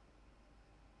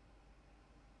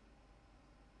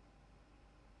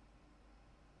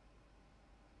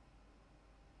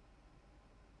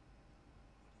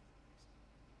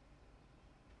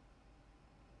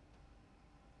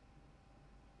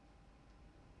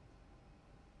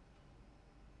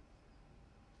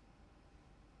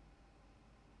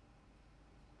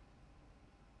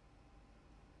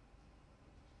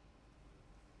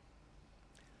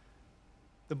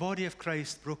 The body of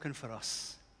Christ broken for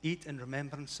us. Eat in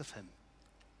remembrance of him.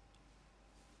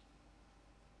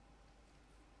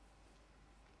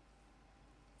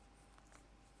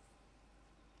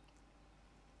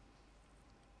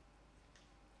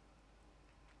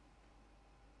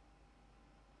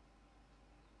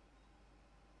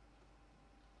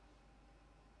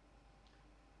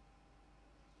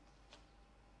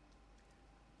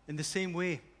 In the same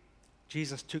way,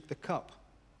 Jesus took the cup,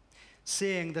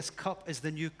 saying, "This cup is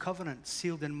the new covenant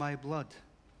sealed in my blood.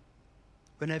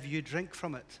 Whenever you drink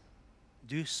from it,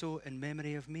 do so in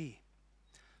memory of me."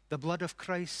 The blood of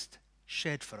Christ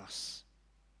shed for us.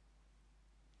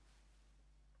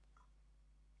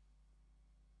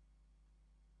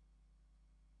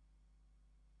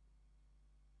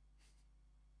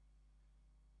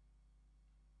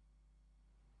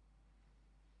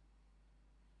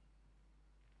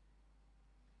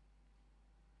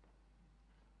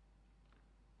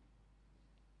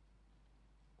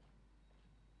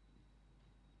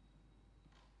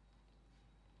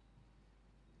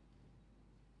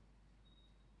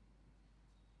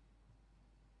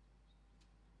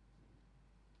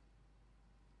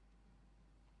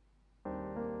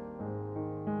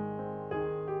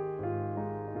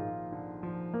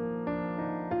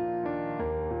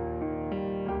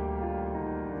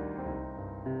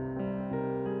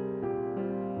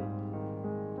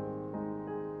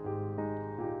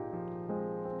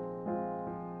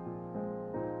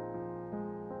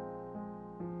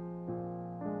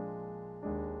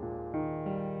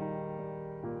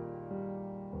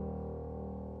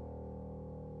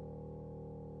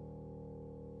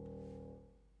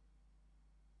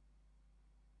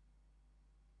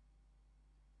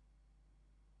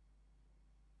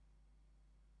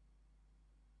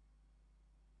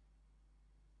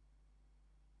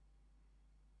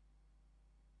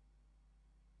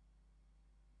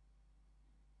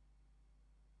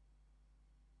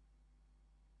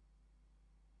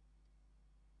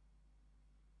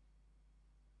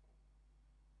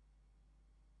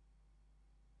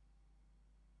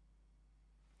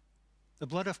 The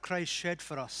blood of Christ shed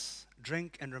for us,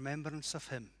 drink in remembrance of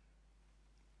him.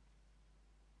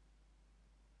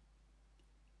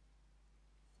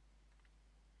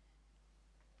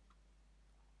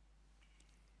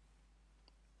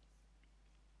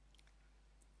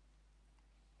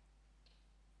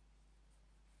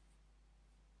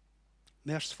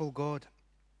 Merciful God,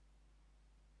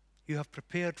 you have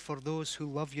prepared for those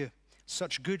who love you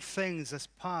such good things as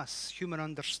pass human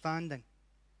understanding.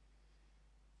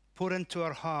 Pour into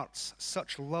our hearts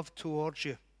such love towards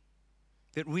you,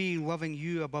 that we, loving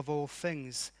you above all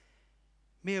things,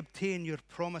 may obtain your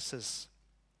promises,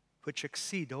 which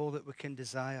exceed all that we can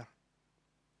desire.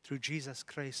 Through Jesus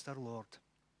Christ our Lord.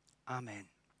 Amen.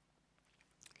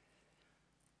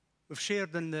 We've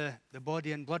shared in the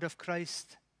body and blood of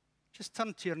Christ. Just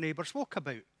turn to your neighbours, walk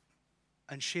about,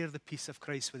 and share the peace of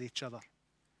Christ with each other.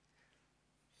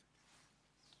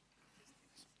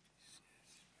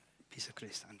 Peace of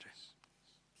Christ, Andrew.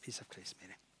 Peace of Christ,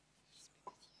 Mary.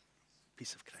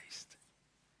 Peace of Christ.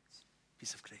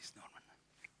 Peace of Christ, Norman.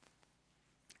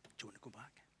 Do you want to go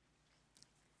back?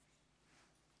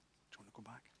 Do you want to go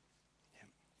back? Yeah.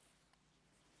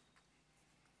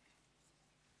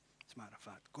 As a matter of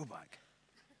fact, go back.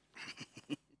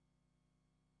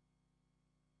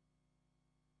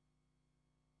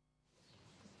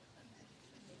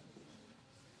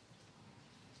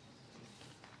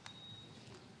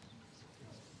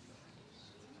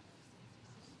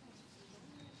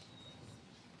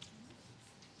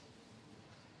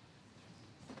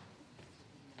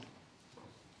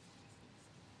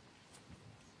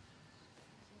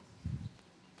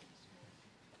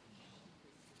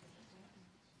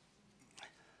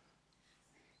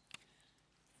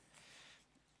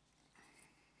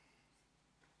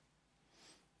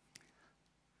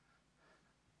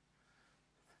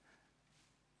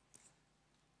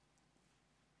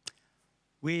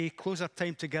 We close our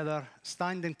time together,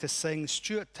 standing to sing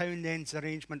Stuart Townend's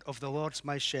arrangement of The Lord's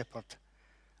My Shepherd.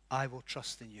 I will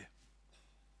trust in you.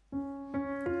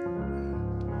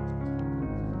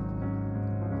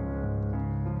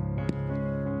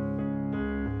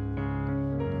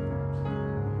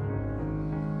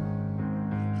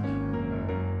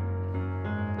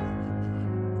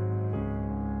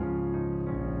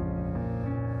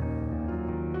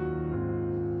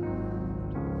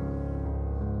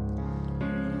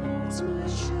 My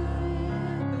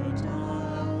shepherd,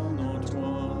 I'll not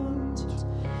want.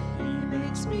 He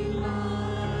makes me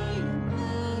lie in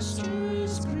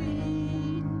pastures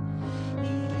green. He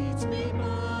leads me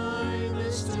by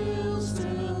the still,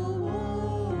 still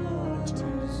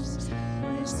waters.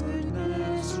 His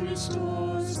goodness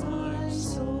restores my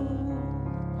soul.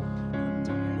 And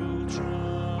I will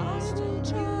trust, I will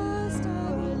trust, I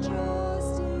will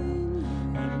trust in you.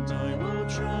 And I will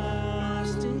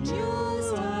trust in you.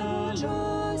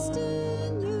 Trust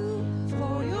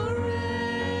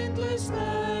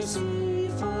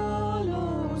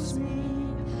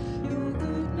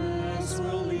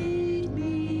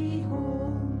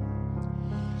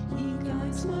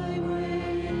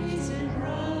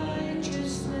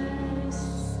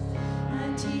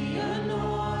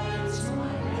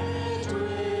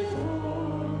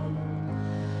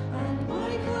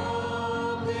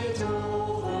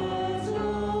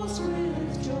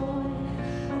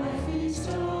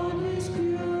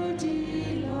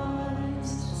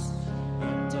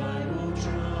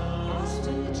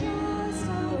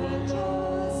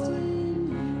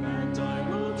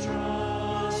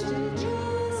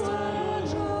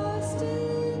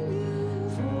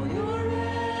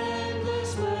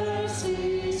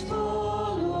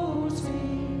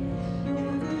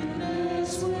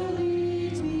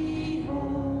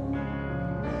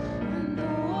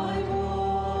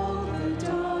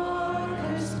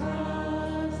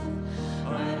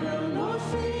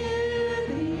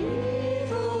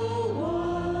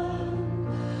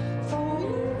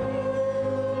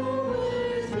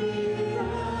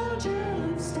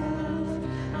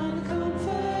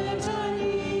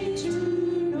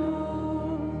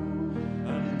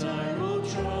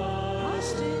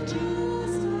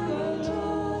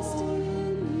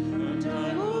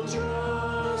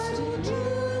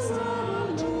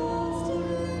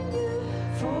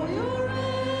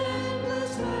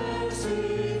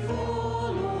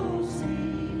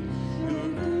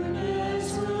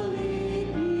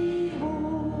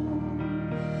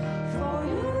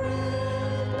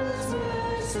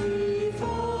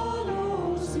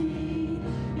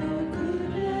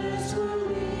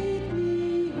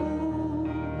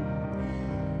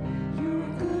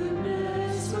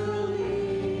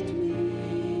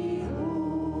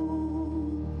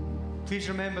Please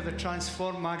remember the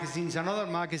Transform magazines and other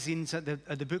magazines at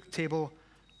the book table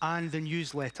and the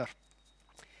newsletter.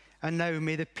 And now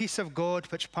may the peace of God,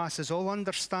 which passes all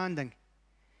understanding,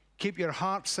 keep your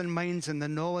hearts and minds in the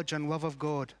knowledge and love of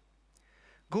God.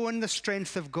 Go in the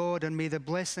strength of God, and may the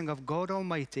blessing of God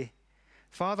Almighty,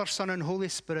 Father, Son, and Holy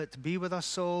Spirit be with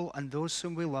us all and those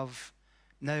whom we love,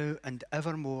 now and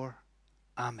evermore.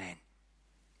 Amen.